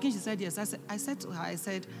and I was speaking, she said yes. I said to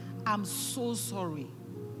her, I'm so sorry.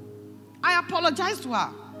 I apologized to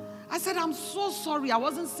her. I said, I'm so sorry. I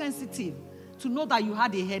wasn't sensitive to know that you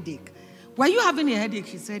had a headache. Were you having a headache?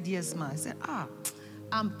 She said, yes, ma. I said,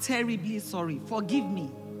 I'm terribly sorry. Forgive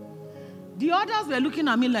me. The others were looking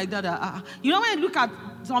at me like that. You know when you look at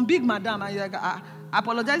some big madam and you're like,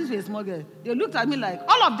 apologizing to a small girl. They looked at me like,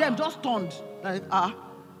 all of them just turned. Like,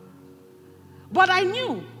 But I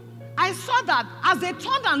knew. I saw that as they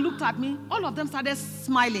turned and looked at me, all of them started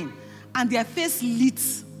smiling. And their face lit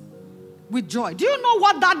with joy. Do you know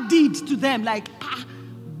what that did to them? Like,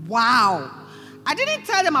 wow. I didn't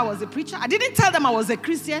tell them I was a preacher. I didn't tell them I was a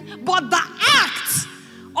Christian. But the act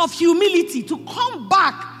of humility to come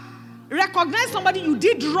back, recognize somebody you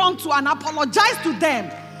did wrong to and apologize to them,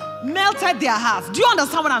 melted their hearts. Do you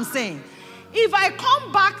understand what I'm saying? If I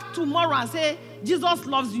come back tomorrow and say, Jesus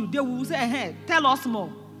loves you, they will say, hey, tell us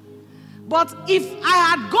more. But if I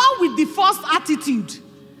had gone with the first attitude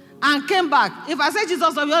and came back, if I say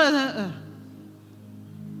Jesus loves you,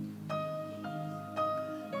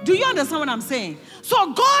 do you understand what I'm saying?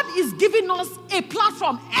 So God is giving us a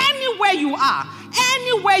platform anywhere you are,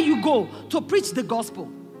 anywhere you go, to preach the gospel.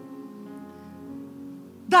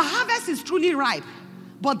 The harvest is truly ripe,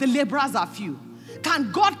 but the laborers are few.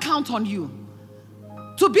 Can God count on you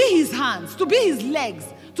to be his hands, to be his legs,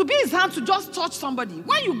 to be his hands to just touch somebody?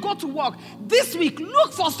 When you go to work this week,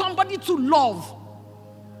 look for somebody to love.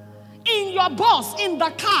 In your bus, in the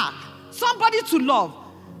car, somebody to love.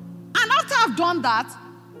 And after I've done that,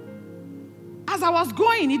 as I was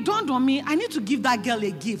going, it dawned on me, I need to give that girl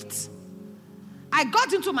a gift. I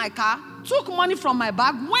got into my car, took money from my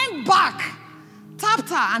bag, went back, tapped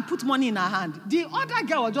her and put money in her hand. The other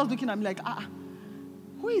girl was just looking at me like,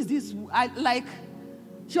 who is this?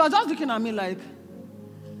 She was just looking at me like,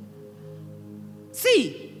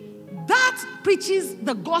 see, that preaches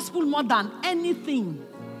the gospel more than anything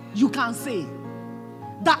you can say.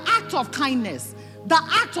 The act of kindness, the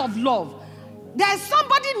act of love. There's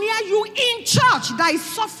somebody near you in church that is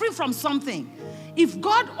suffering from something. If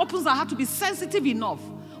God opens our heart to be sensitive enough,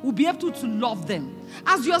 we'll be able to love them.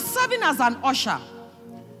 As you're serving as an usher,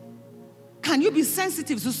 can you be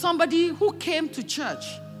sensitive to somebody who came to church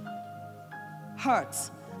hurt?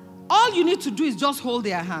 All you need to do is just hold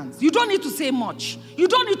their hands. You don't need to say much. You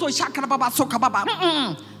don't need to shakarababa,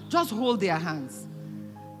 sokababa. Just hold their hands.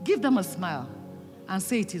 Give them a smile and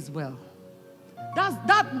say it is well.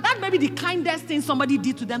 That may be the kindest thing somebody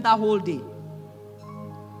did to them that whole day.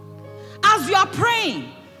 As you are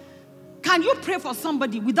praying, can you pray for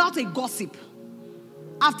somebody without a gossip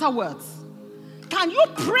afterwards? Can you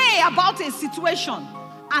pray about a situation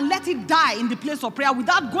and let it die in the place of prayer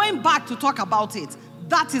without going back to talk about it?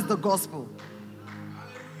 That is the gospel.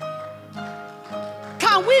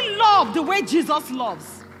 Can we love the way Jesus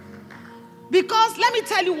loves? Because let me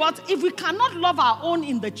tell you what, if we cannot love our own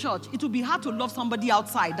in the church, it will be hard to love somebody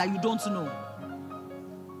outside that you don't know.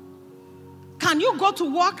 Can you go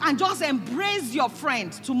to work and just embrace your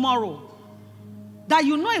friend tomorrow that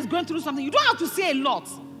you know is going through something? You don't have to say a lot.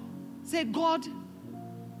 Say, God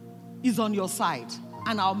is on your side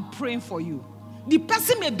and I'm praying for you. The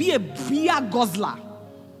person may be a beer guzzler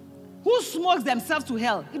who smokes themselves to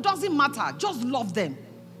hell. It doesn't matter. Just love them.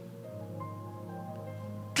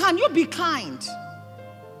 Can you be kind?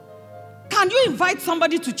 Can you invite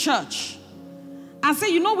somebody to church and say,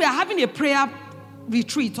 you know, we are having a prayer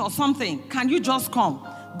retreat or something. Can you just come?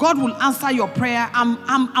 God will answer your prayer.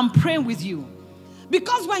 I'm praying with you.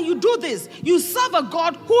 Because when you do this, you serve a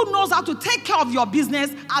God who knows how to take care of your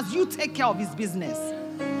business as you take care of his business.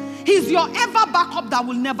 He's your ever backup that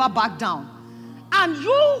will never back down. And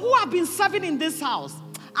you who have been serving in this house,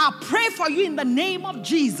 I pray for you in the name of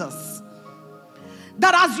Jesus,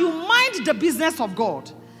 that as you mind the business of God,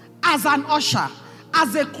 as an usher,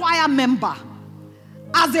 as a choir member,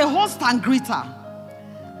 as a host and greeter,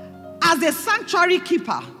 as a sanctuary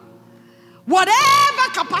keeper, whatever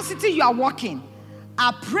capacity you are working,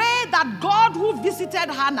 I pray that God who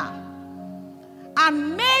visited Hannah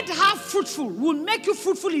and made her fruitful will make you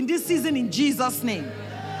fruitful in this season in Jesus' name.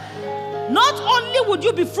 Not only would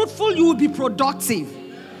you be fruitful, you will be productive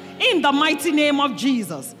in the mighty name of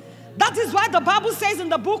Jesus. That is why the Bible says in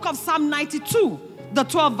the book of Psalm 92, the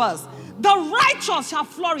 12th verse, the righteous shall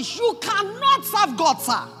flourish. You cannot serve God,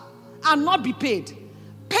 sir, and not be paid.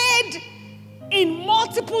 Paid in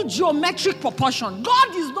multiple geometric proportion.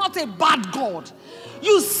 God is not a bad God.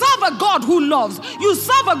 You serve a God who loves. You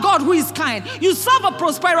serve a God who is kind. You serve a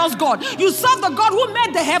prosperous God. You serve the God who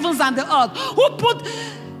made the heavens and the earth, who put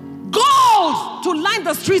gold to line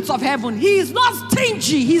the streets of heaven. He is not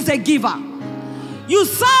stingy. He's a giver. You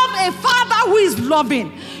serve a Father who is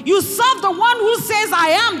loving. You serve the one who says,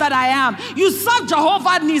 I am that I am. You serve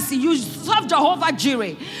Jehovah Nissi. You serve Jehovah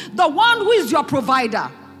Jireh, the one who is your provider.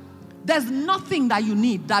 There's nothing that you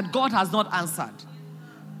need that God has not answered.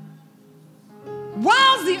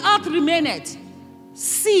 Whilst the earth remaineth,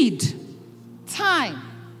 seed, time,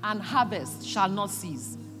 and harvest shall not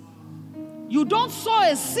cease. You don't sow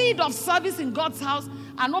a seed of service in God's house,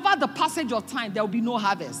 and over the passage of time, there will be no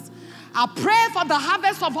harvest. I pray for the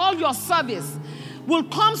harvest of all your service will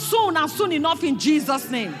come soon and soon enough in Jesus'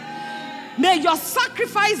 name. May your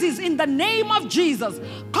sacrifices in the name of Jesus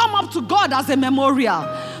come up to God as a memorial.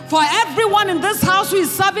 For everyone in this house who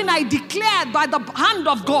is serving, I declare by the hand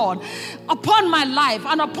of God upon my life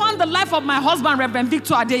and upon the life of my husband, Reverend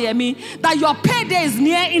Victor Adeyemi, that your payday is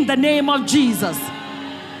near in the name of Jesus.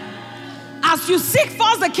 As you seek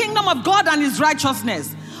first the kingdom of God and his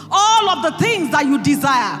righteousness, all of the things that you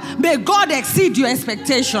desire, may God exceed your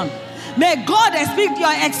expectation. May God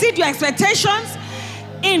exceed your expectations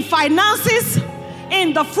in finances,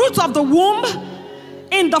 in the fruit of the womb,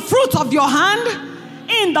 in the fruit of your hand,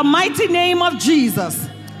 in the mighty name of Jesus.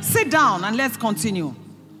 Sit down and let's continue.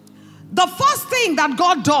 The first thing that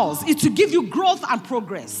God does is to give you growth and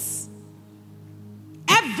progress.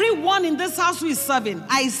 Everyone in this house who is serving,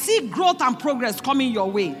 I see growth and progress coming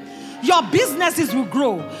your way. Your businesses will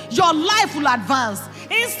grow. Your life will advance.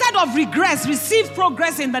 Instead of regress, receive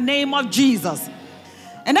progress in the name of Jesus.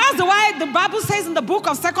 And that's why the Bible says in the book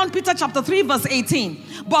of 2 Peter chapter 3 verse 18,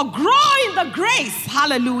 but grow in the grace,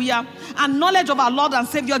 hallelujah, and knowledge of our Lord and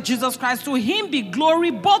Savior Jesus Christ. To him be glory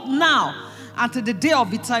both now and to the day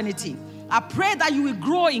of eternity. I pray that you will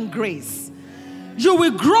grow in grace. You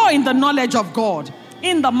will grow in the knowledge of God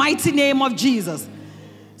in the mighty name of Jesus.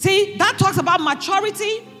 See, that talks about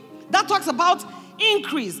maturity. That talks about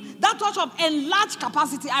increase. That talks of enlarged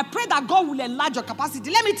capacity. I pray that God will enlarge your capacity.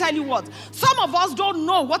 Let me tell you what. Some of us don't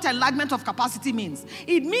know what enlargement of capacity means.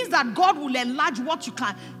 It means that God will enlarge what you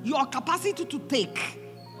can, your capacity to take,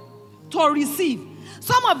 to receive.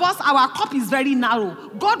 Some of us, our cup is very narrow.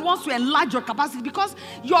 God wants to enlarge your capacity because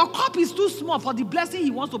your cup is too small for the blessing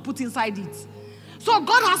he wants to put inside it. So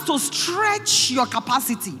God has to stretch your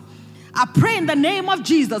capacity. I pray in the name of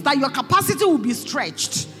Jesus that your capacity will be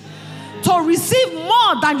stretched to receive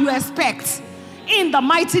more than you expect in the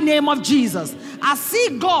mighty name of Jesus. I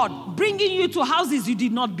see God bringing you to houses you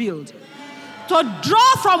did not build, to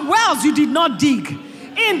draw from wells you did not dig,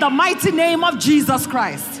 in the mighty name of Jesus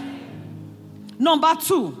Christ. Number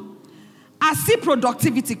 2, I see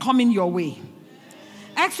productivity coming your way.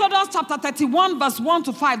 Exodus chapter 31 verse 1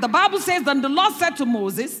 to 5. The Bible says, then the Lord said to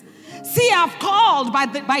Moses, see, I have called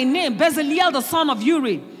by name Bezaleel the son of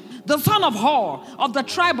Uri, the son of Hur, of the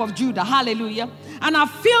tribe of Judah. Hallelujah. And I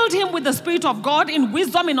filled him with the Spirit of God in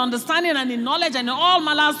wisdom, in understanding, and in knowledge, and in all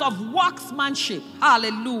manners of workmanship.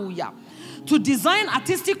 Hallelujah. To design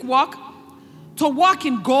artistic work, to work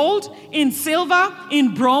in gold, in silver,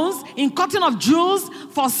 in bronze, in cutting of jewels,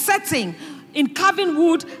 for setting, in carving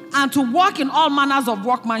wood, and to work in all manners of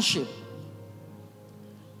workmanship.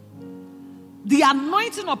 The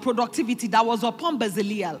anointing of productivity that was upon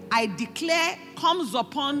Bezaleel, I declare, comes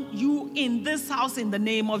upon you in this house in the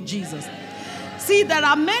name of Jesus. See, there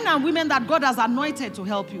are men and women that God has anointed to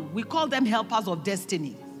help you. We call them helpers of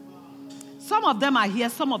destiny. Some of them are here,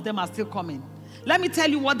 some of them are still coming. Let me tell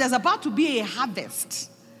you what, there's about to be a harvest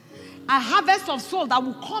of soul that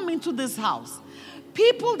will come into this house.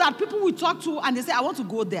 People that people will talk to and they say, I want to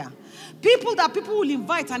go there. People that people will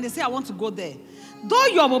invite and they say, I want to go there. Though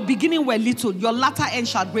your beginning were little, your latter end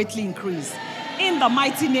shall greatly increase. In the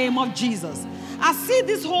mighty name of Jesus. I see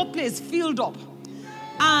this whole place filled up.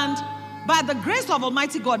 And by the grace of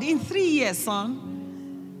Almighty God, in 3 years,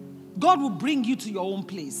 son, God will bring you to your own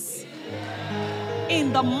place.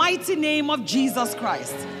 In the mighty name of Jesus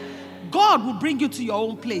Christ. God will bring you to your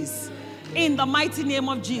own place. In the mighty name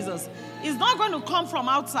of Jesus. It's not going to come from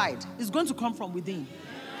outside. It's going to come from within.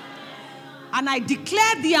 And I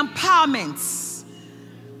declare the empowerment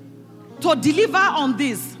to deliver on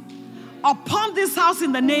this, upon this house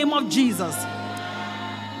in the name of Jesus.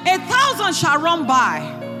 1,000 shall run by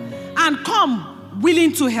and come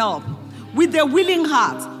willing to help with a willing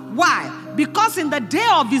heart. Why? Because in the day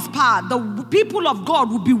of his power, the people of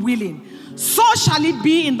God will be willing. So shall it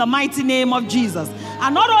be in the mighty name of Jesus.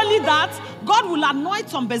 And not only that, God will anoint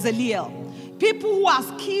some Bezaleel, people who are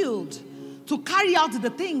skilled to carry out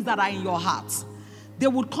the things that are in your heart. They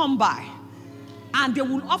will come by and they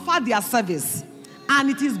will offer their service. And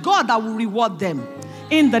it is God that will reward them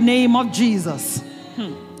in the name of Jesus.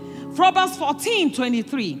 Proverbs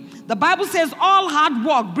 14:23. The Bible says all hard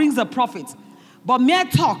work brings a profit, But mere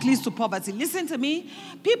talk leads to poverty. Listen to me.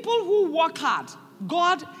 People who work hard,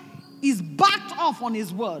 God is backed off on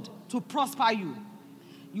his word to prosper you.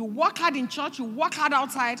 You work hard in church, you work hard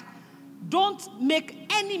outside. Don't make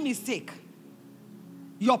any mistake.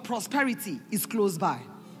 Your prosperity is close by.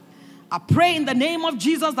 I pray in the name of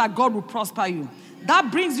Jesus that God will prosper you.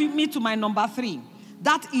 That brings me to my number 3.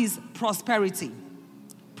 That is prosperity.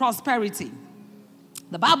 Prosperity.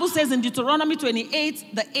 The Bible says in Deuteronomy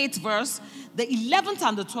 28, the 8th verse, the 11th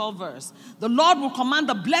and the 12th verse, the Lord will command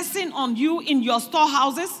the blessing on you in your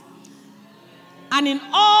storehouses and in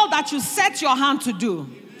all that you set your hand to do.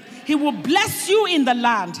 He will bless you in the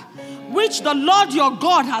land which the Lord your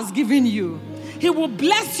God has given you. He will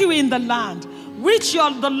bless you in the land which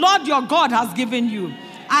the Lord your God has given you.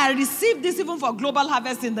 I received this even for Global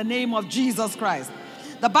Harvest in the name of Jesus Christ.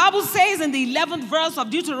 The Bible says in the 11th verse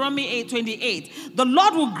of Deuteronomy 8:28, the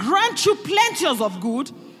Lord will grant you plenteous of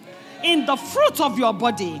good in the fruit of your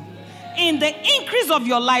body, in the increase of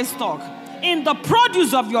your livestock, in the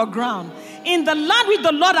produce of your ground, in the land which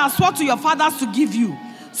the Lord has sworn to your fathers to give you.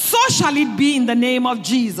 So shall it be in the name of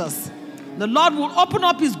Jesus. The Lord will open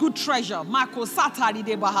up his good treasure. There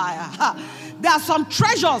are some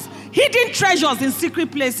treasures, hidden treasures in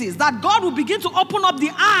secret places that God will begin to open up the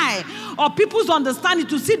eye of people's understanding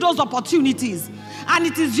to see those opportunities. And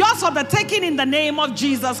it is yours for the taking in the name of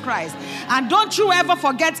Jesus Christ. And don't you ever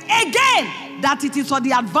forget again that it is for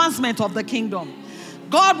the advancement of the kingdom.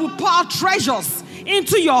 God will pour treasures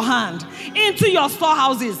into your hand, into your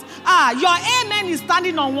storehouses. Your amen is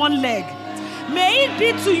standing on one leg. May it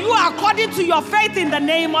be to you according to your faith in the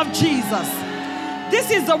name of Jesus. This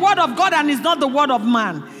is the word of God and is not the word of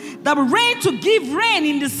man. The rain to give rain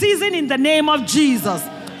in the season in the name of Jesus.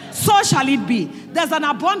 So shall it be. There's an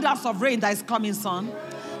abundance of rain that is coming, son.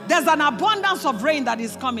 There's an abundance of rain that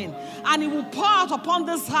is coming. And it will pour out upon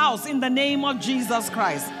this house in the name of Jesus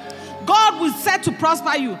Christ. God will set to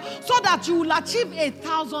prosper you so that you will achieve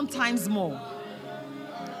 1,000 times more.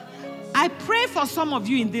 I pray for some of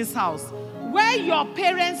you in this house. Where your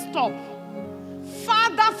parents stop,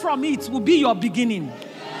 farther from it will be your beginning.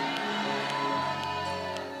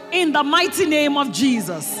 In the mighty name of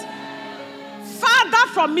Jesus. Farther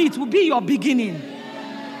from it will be your beginning.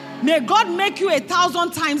 May God make you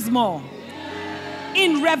 1,000 times more.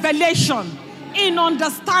 In revelation, in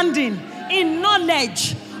understanding, in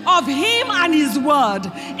knowledge of him and his word.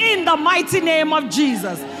 In the mighty name of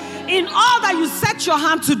Jesus. In all that you set your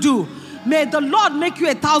hand to do, may the Lord make you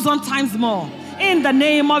 1,000 times more. In the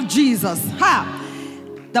name of Jesus.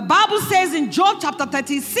 The Bible says in Job chapter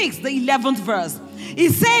 36, the 11th verse,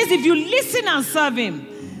 it says, if you listen and serve him,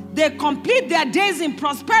 they complete their days in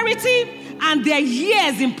prosperity and their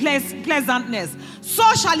years in pleasantness. So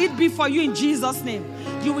shall it be for you in Jesus' name.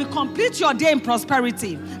 You will complete your day in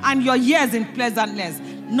prosperity and your years in pleasantness.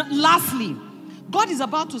 Lastly, God is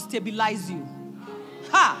about to stabilize you.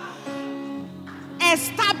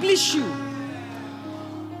 Establish you.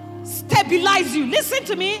 Stabilize you. Listen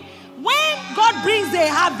to me. When God brings a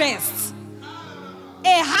harvest,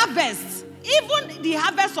 even the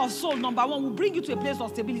harvest of soul, number one, will bring you to a place of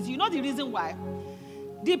stability. You know the reason why?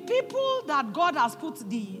 The people that God has put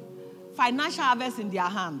the financial harvest in their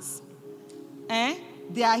hands,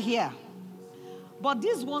 they are here. But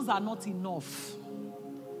these ones are not enough.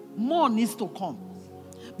 More needs to come.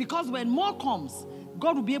 Because when more comes,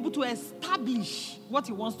 God will be able to establish what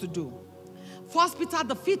he wants to do. 1 Peter,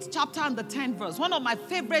 the 5th chapter and the 10th verse. One of my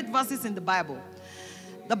favorite verses in the Bible.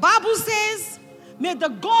 The Bible says, may the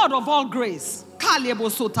God of all grace, who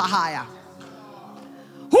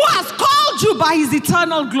has called you by his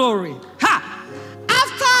eternal glory,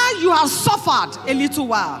 after you have suffered a little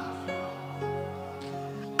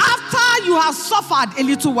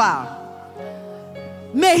while,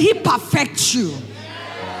 may he perfect you.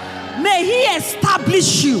 May he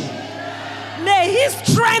establish you. May he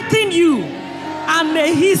strengthen you. And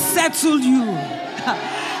may he settle you.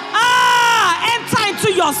 Enter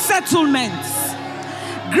into your settlements.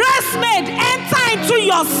 Grace made, enter into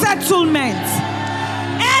your settlement.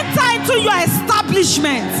 Enter into your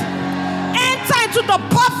establishment. Enter into the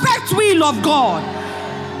perfect will of God.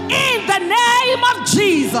 In the name of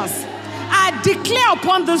Jesus, I declare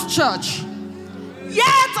upon this church,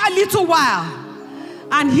 yet a little while,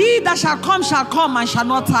 and he that shall come and shall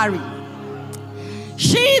not tarry.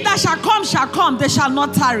 She that shall come, they shall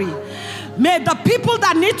not tarry. May the people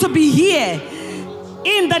that need to be here,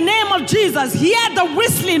 in the name of Jesus, hear the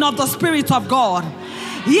whistling of the Spirit of God.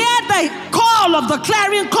 Hear the call of the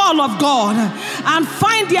clarion call of God and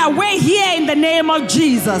find their way here in the name of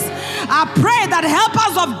Jesus. I pray that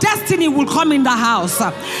helpers of destiny will come in the house.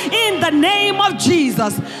 In the name of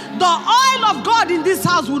Jesus. The oil of God in this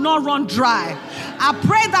house will not run dry. I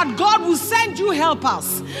pray that God will send you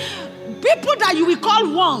helpers. People that you will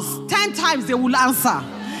call once, 10 times they will answer.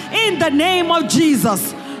 In the name of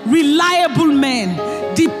Jesus. Reliable men,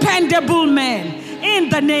 dependable men. In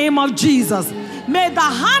the name of Jesus. May the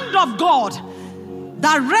hand of God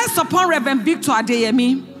that rests upon Reverend Victor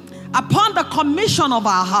Adeyemi, upon the commission of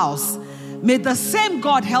our house, may the same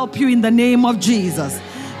God help you in the name of Jesus.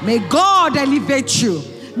 May God elevate you.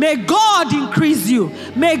 May God increase you.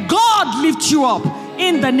 May God lift you up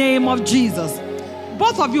in the name of Jesus.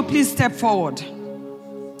 Both of you, please step forward.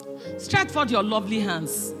 Stretch forth your lovely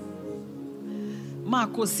hands.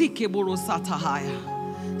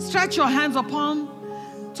 Stretch your hands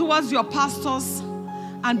towards your pastors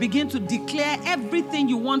and begin to declare everything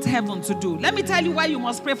you want heaven to do. Let me tell you why you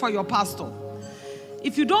must pray for your pastor.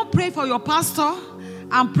 If you don't pray for your pastor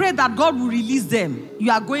and pray that God will release them, you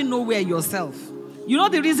are going nowhere yourself. You know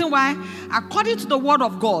the reason why? According to the word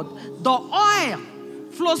of God, the oil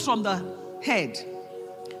flows from the head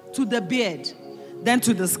to the beard, then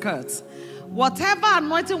to the skirts. Whatever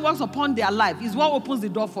anointing works upon their life is what opens the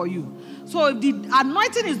door for you. So if the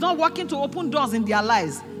anointing is not working to open doors in their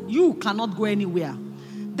lives, you cannot go anywhere.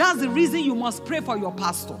 That's the reason you must pray for your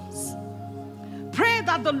pastors. Pray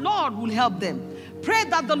that the Lord will help them. Pray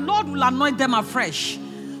that the Lord will anoint them afresh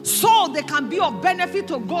so they can be of benefit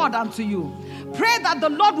to God and to you. Pray that the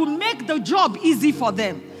Lord will make the job easy for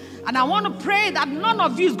them. And I want to pray that none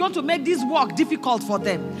of you is going to make this work difficult for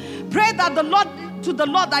them. Pray that the Lord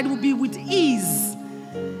that it will be with ease.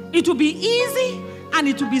 It will be easy and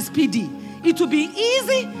it will be speedy. It will be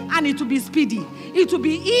easy and it will be speedy. It will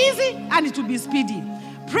be easy and it will be speedy.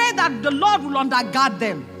 Pray that the Lord will undergird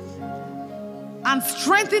them and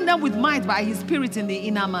strengthen them with might by his spirit in the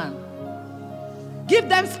inner man. Give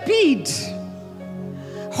them speed.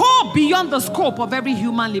 Hope beyond the scope of every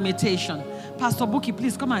human limitation. Pastor Buki,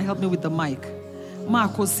 please come and help me with the mic.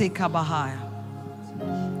 Marco Seka Bahaya.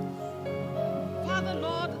 Father,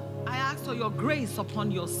 Lord, I ask for your grace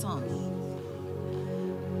upon your son.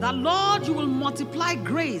 That, Lord, you will multiply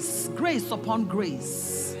grace, grace upon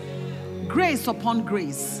grace, grace upon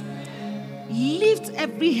grace. Lift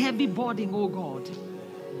every heavy burden, oh God.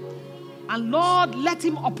 And Lord, let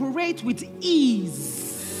him operate with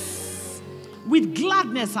ease, with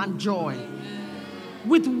gladness and joy,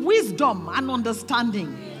 with wisdom and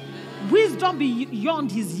understanding. Wisdom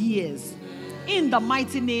beyond his years. In the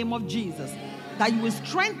mighty name of Jesus. That you will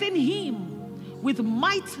strengthen him with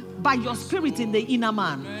might by your spirit in the inner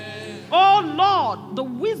man. Oh Lord, the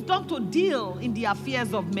wisdom to deal in the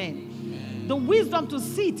affairs of men. The wisdom to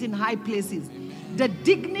sit in high places. The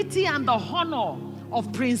dignity and the honor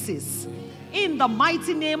of princes. In the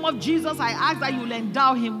mighty name of Jesus, I ask that you will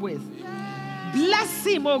endow him with. Bless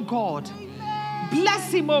him, oh God.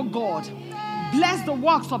 Bless him, oh God. Bless the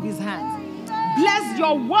works of his hands. Bless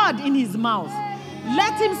your word in his mouth.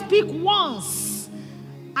 Let him speak once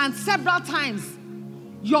and several times.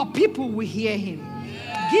 Your people will hear him.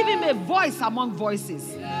 Give him a voice among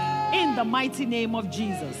voices. In the mighty name of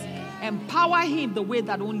Jesus. Empower him the way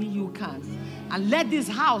that only you can. And let this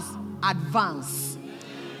house advance.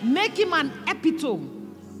 Make him an epitome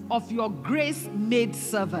of your grace-made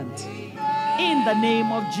servant. In the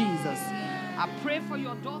name of Jesus. I pray for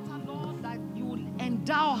your daughter, Lord, that you will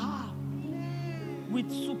endow her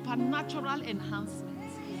with supernatural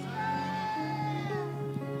enhancements.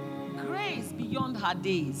 Grace beyond her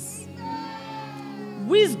days.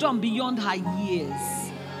 Wisdom beyond her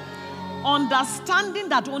years. Understanding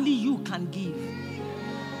that only you can give.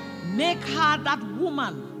 Make her that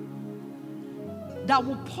woman that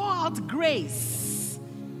will pour out grace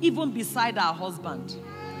even beside her husband.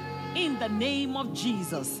 In the name of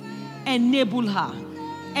Jesus, enable her,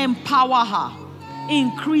 empower her,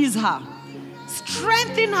 increase her,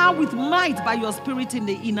 strengthen her with might by your spirit in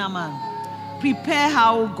the inner man. Prepare her,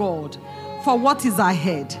 O God, for what is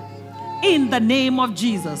ahead. In the name of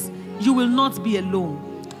Jesus, you will not be alone.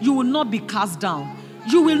 You will not be cast down.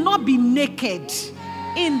 You will not be naked.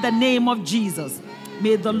 In the name of Jesus,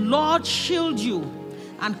 may the Lord shield you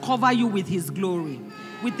and cover you with his glory,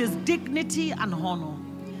 with his dignity and honor.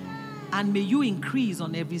 And may you increase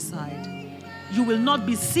on every side. You will not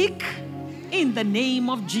be sick in the name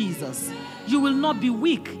of Jesus. You will not be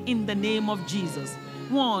weak in the name of Jesus.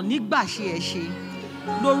 Wọ́n ní gbà ṣe ẹ ṣe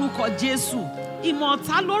lórúkọ Jésù.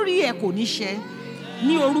 Ìmọ̀ta lórí ẹ kò ní ṣẹ.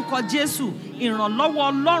 Ní orúkọ Jésù,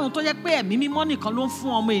 ìrànlọ́wọ́ Ọlọ́run tó jẹ́ pé ẹ̀mí mímọ́ nìkan ló ń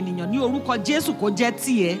fún ọmọ ènìyàn. Ní orúkọ Jésù kó jẹ́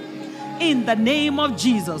tiẹ̀. In the name of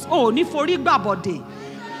Jesus. Ní forí gbàbọ̀dè.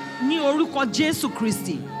 Ní orúkọ Jésù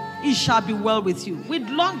Kristi. it shall be well with you. With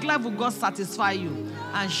long life will God satisfy you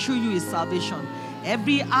and show you his salvation.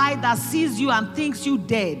 Every eye that sees you and thinks you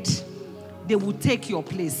dead, they will take your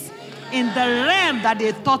place in the realm that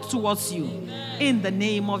they thought towards you. In the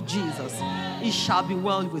name of Jesus, it shall be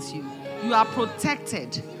well with you. You are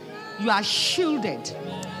protected, you are shielded,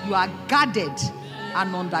 you are guarded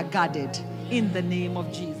and undergirded in the name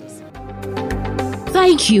of Jesus.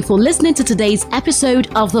 Thank you for listening to today's episode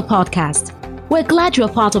of the podcast. We're glad you're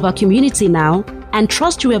part of our community now and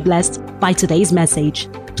trust you were blessed by today's message.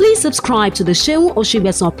 Please subscribe to the Seun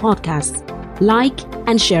Oshibesan podcast, like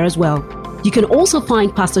and share as well. You can also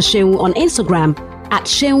find Pastor Seun on Instagram at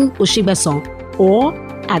Seun Oshibesan or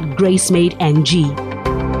at GraceMadeNG.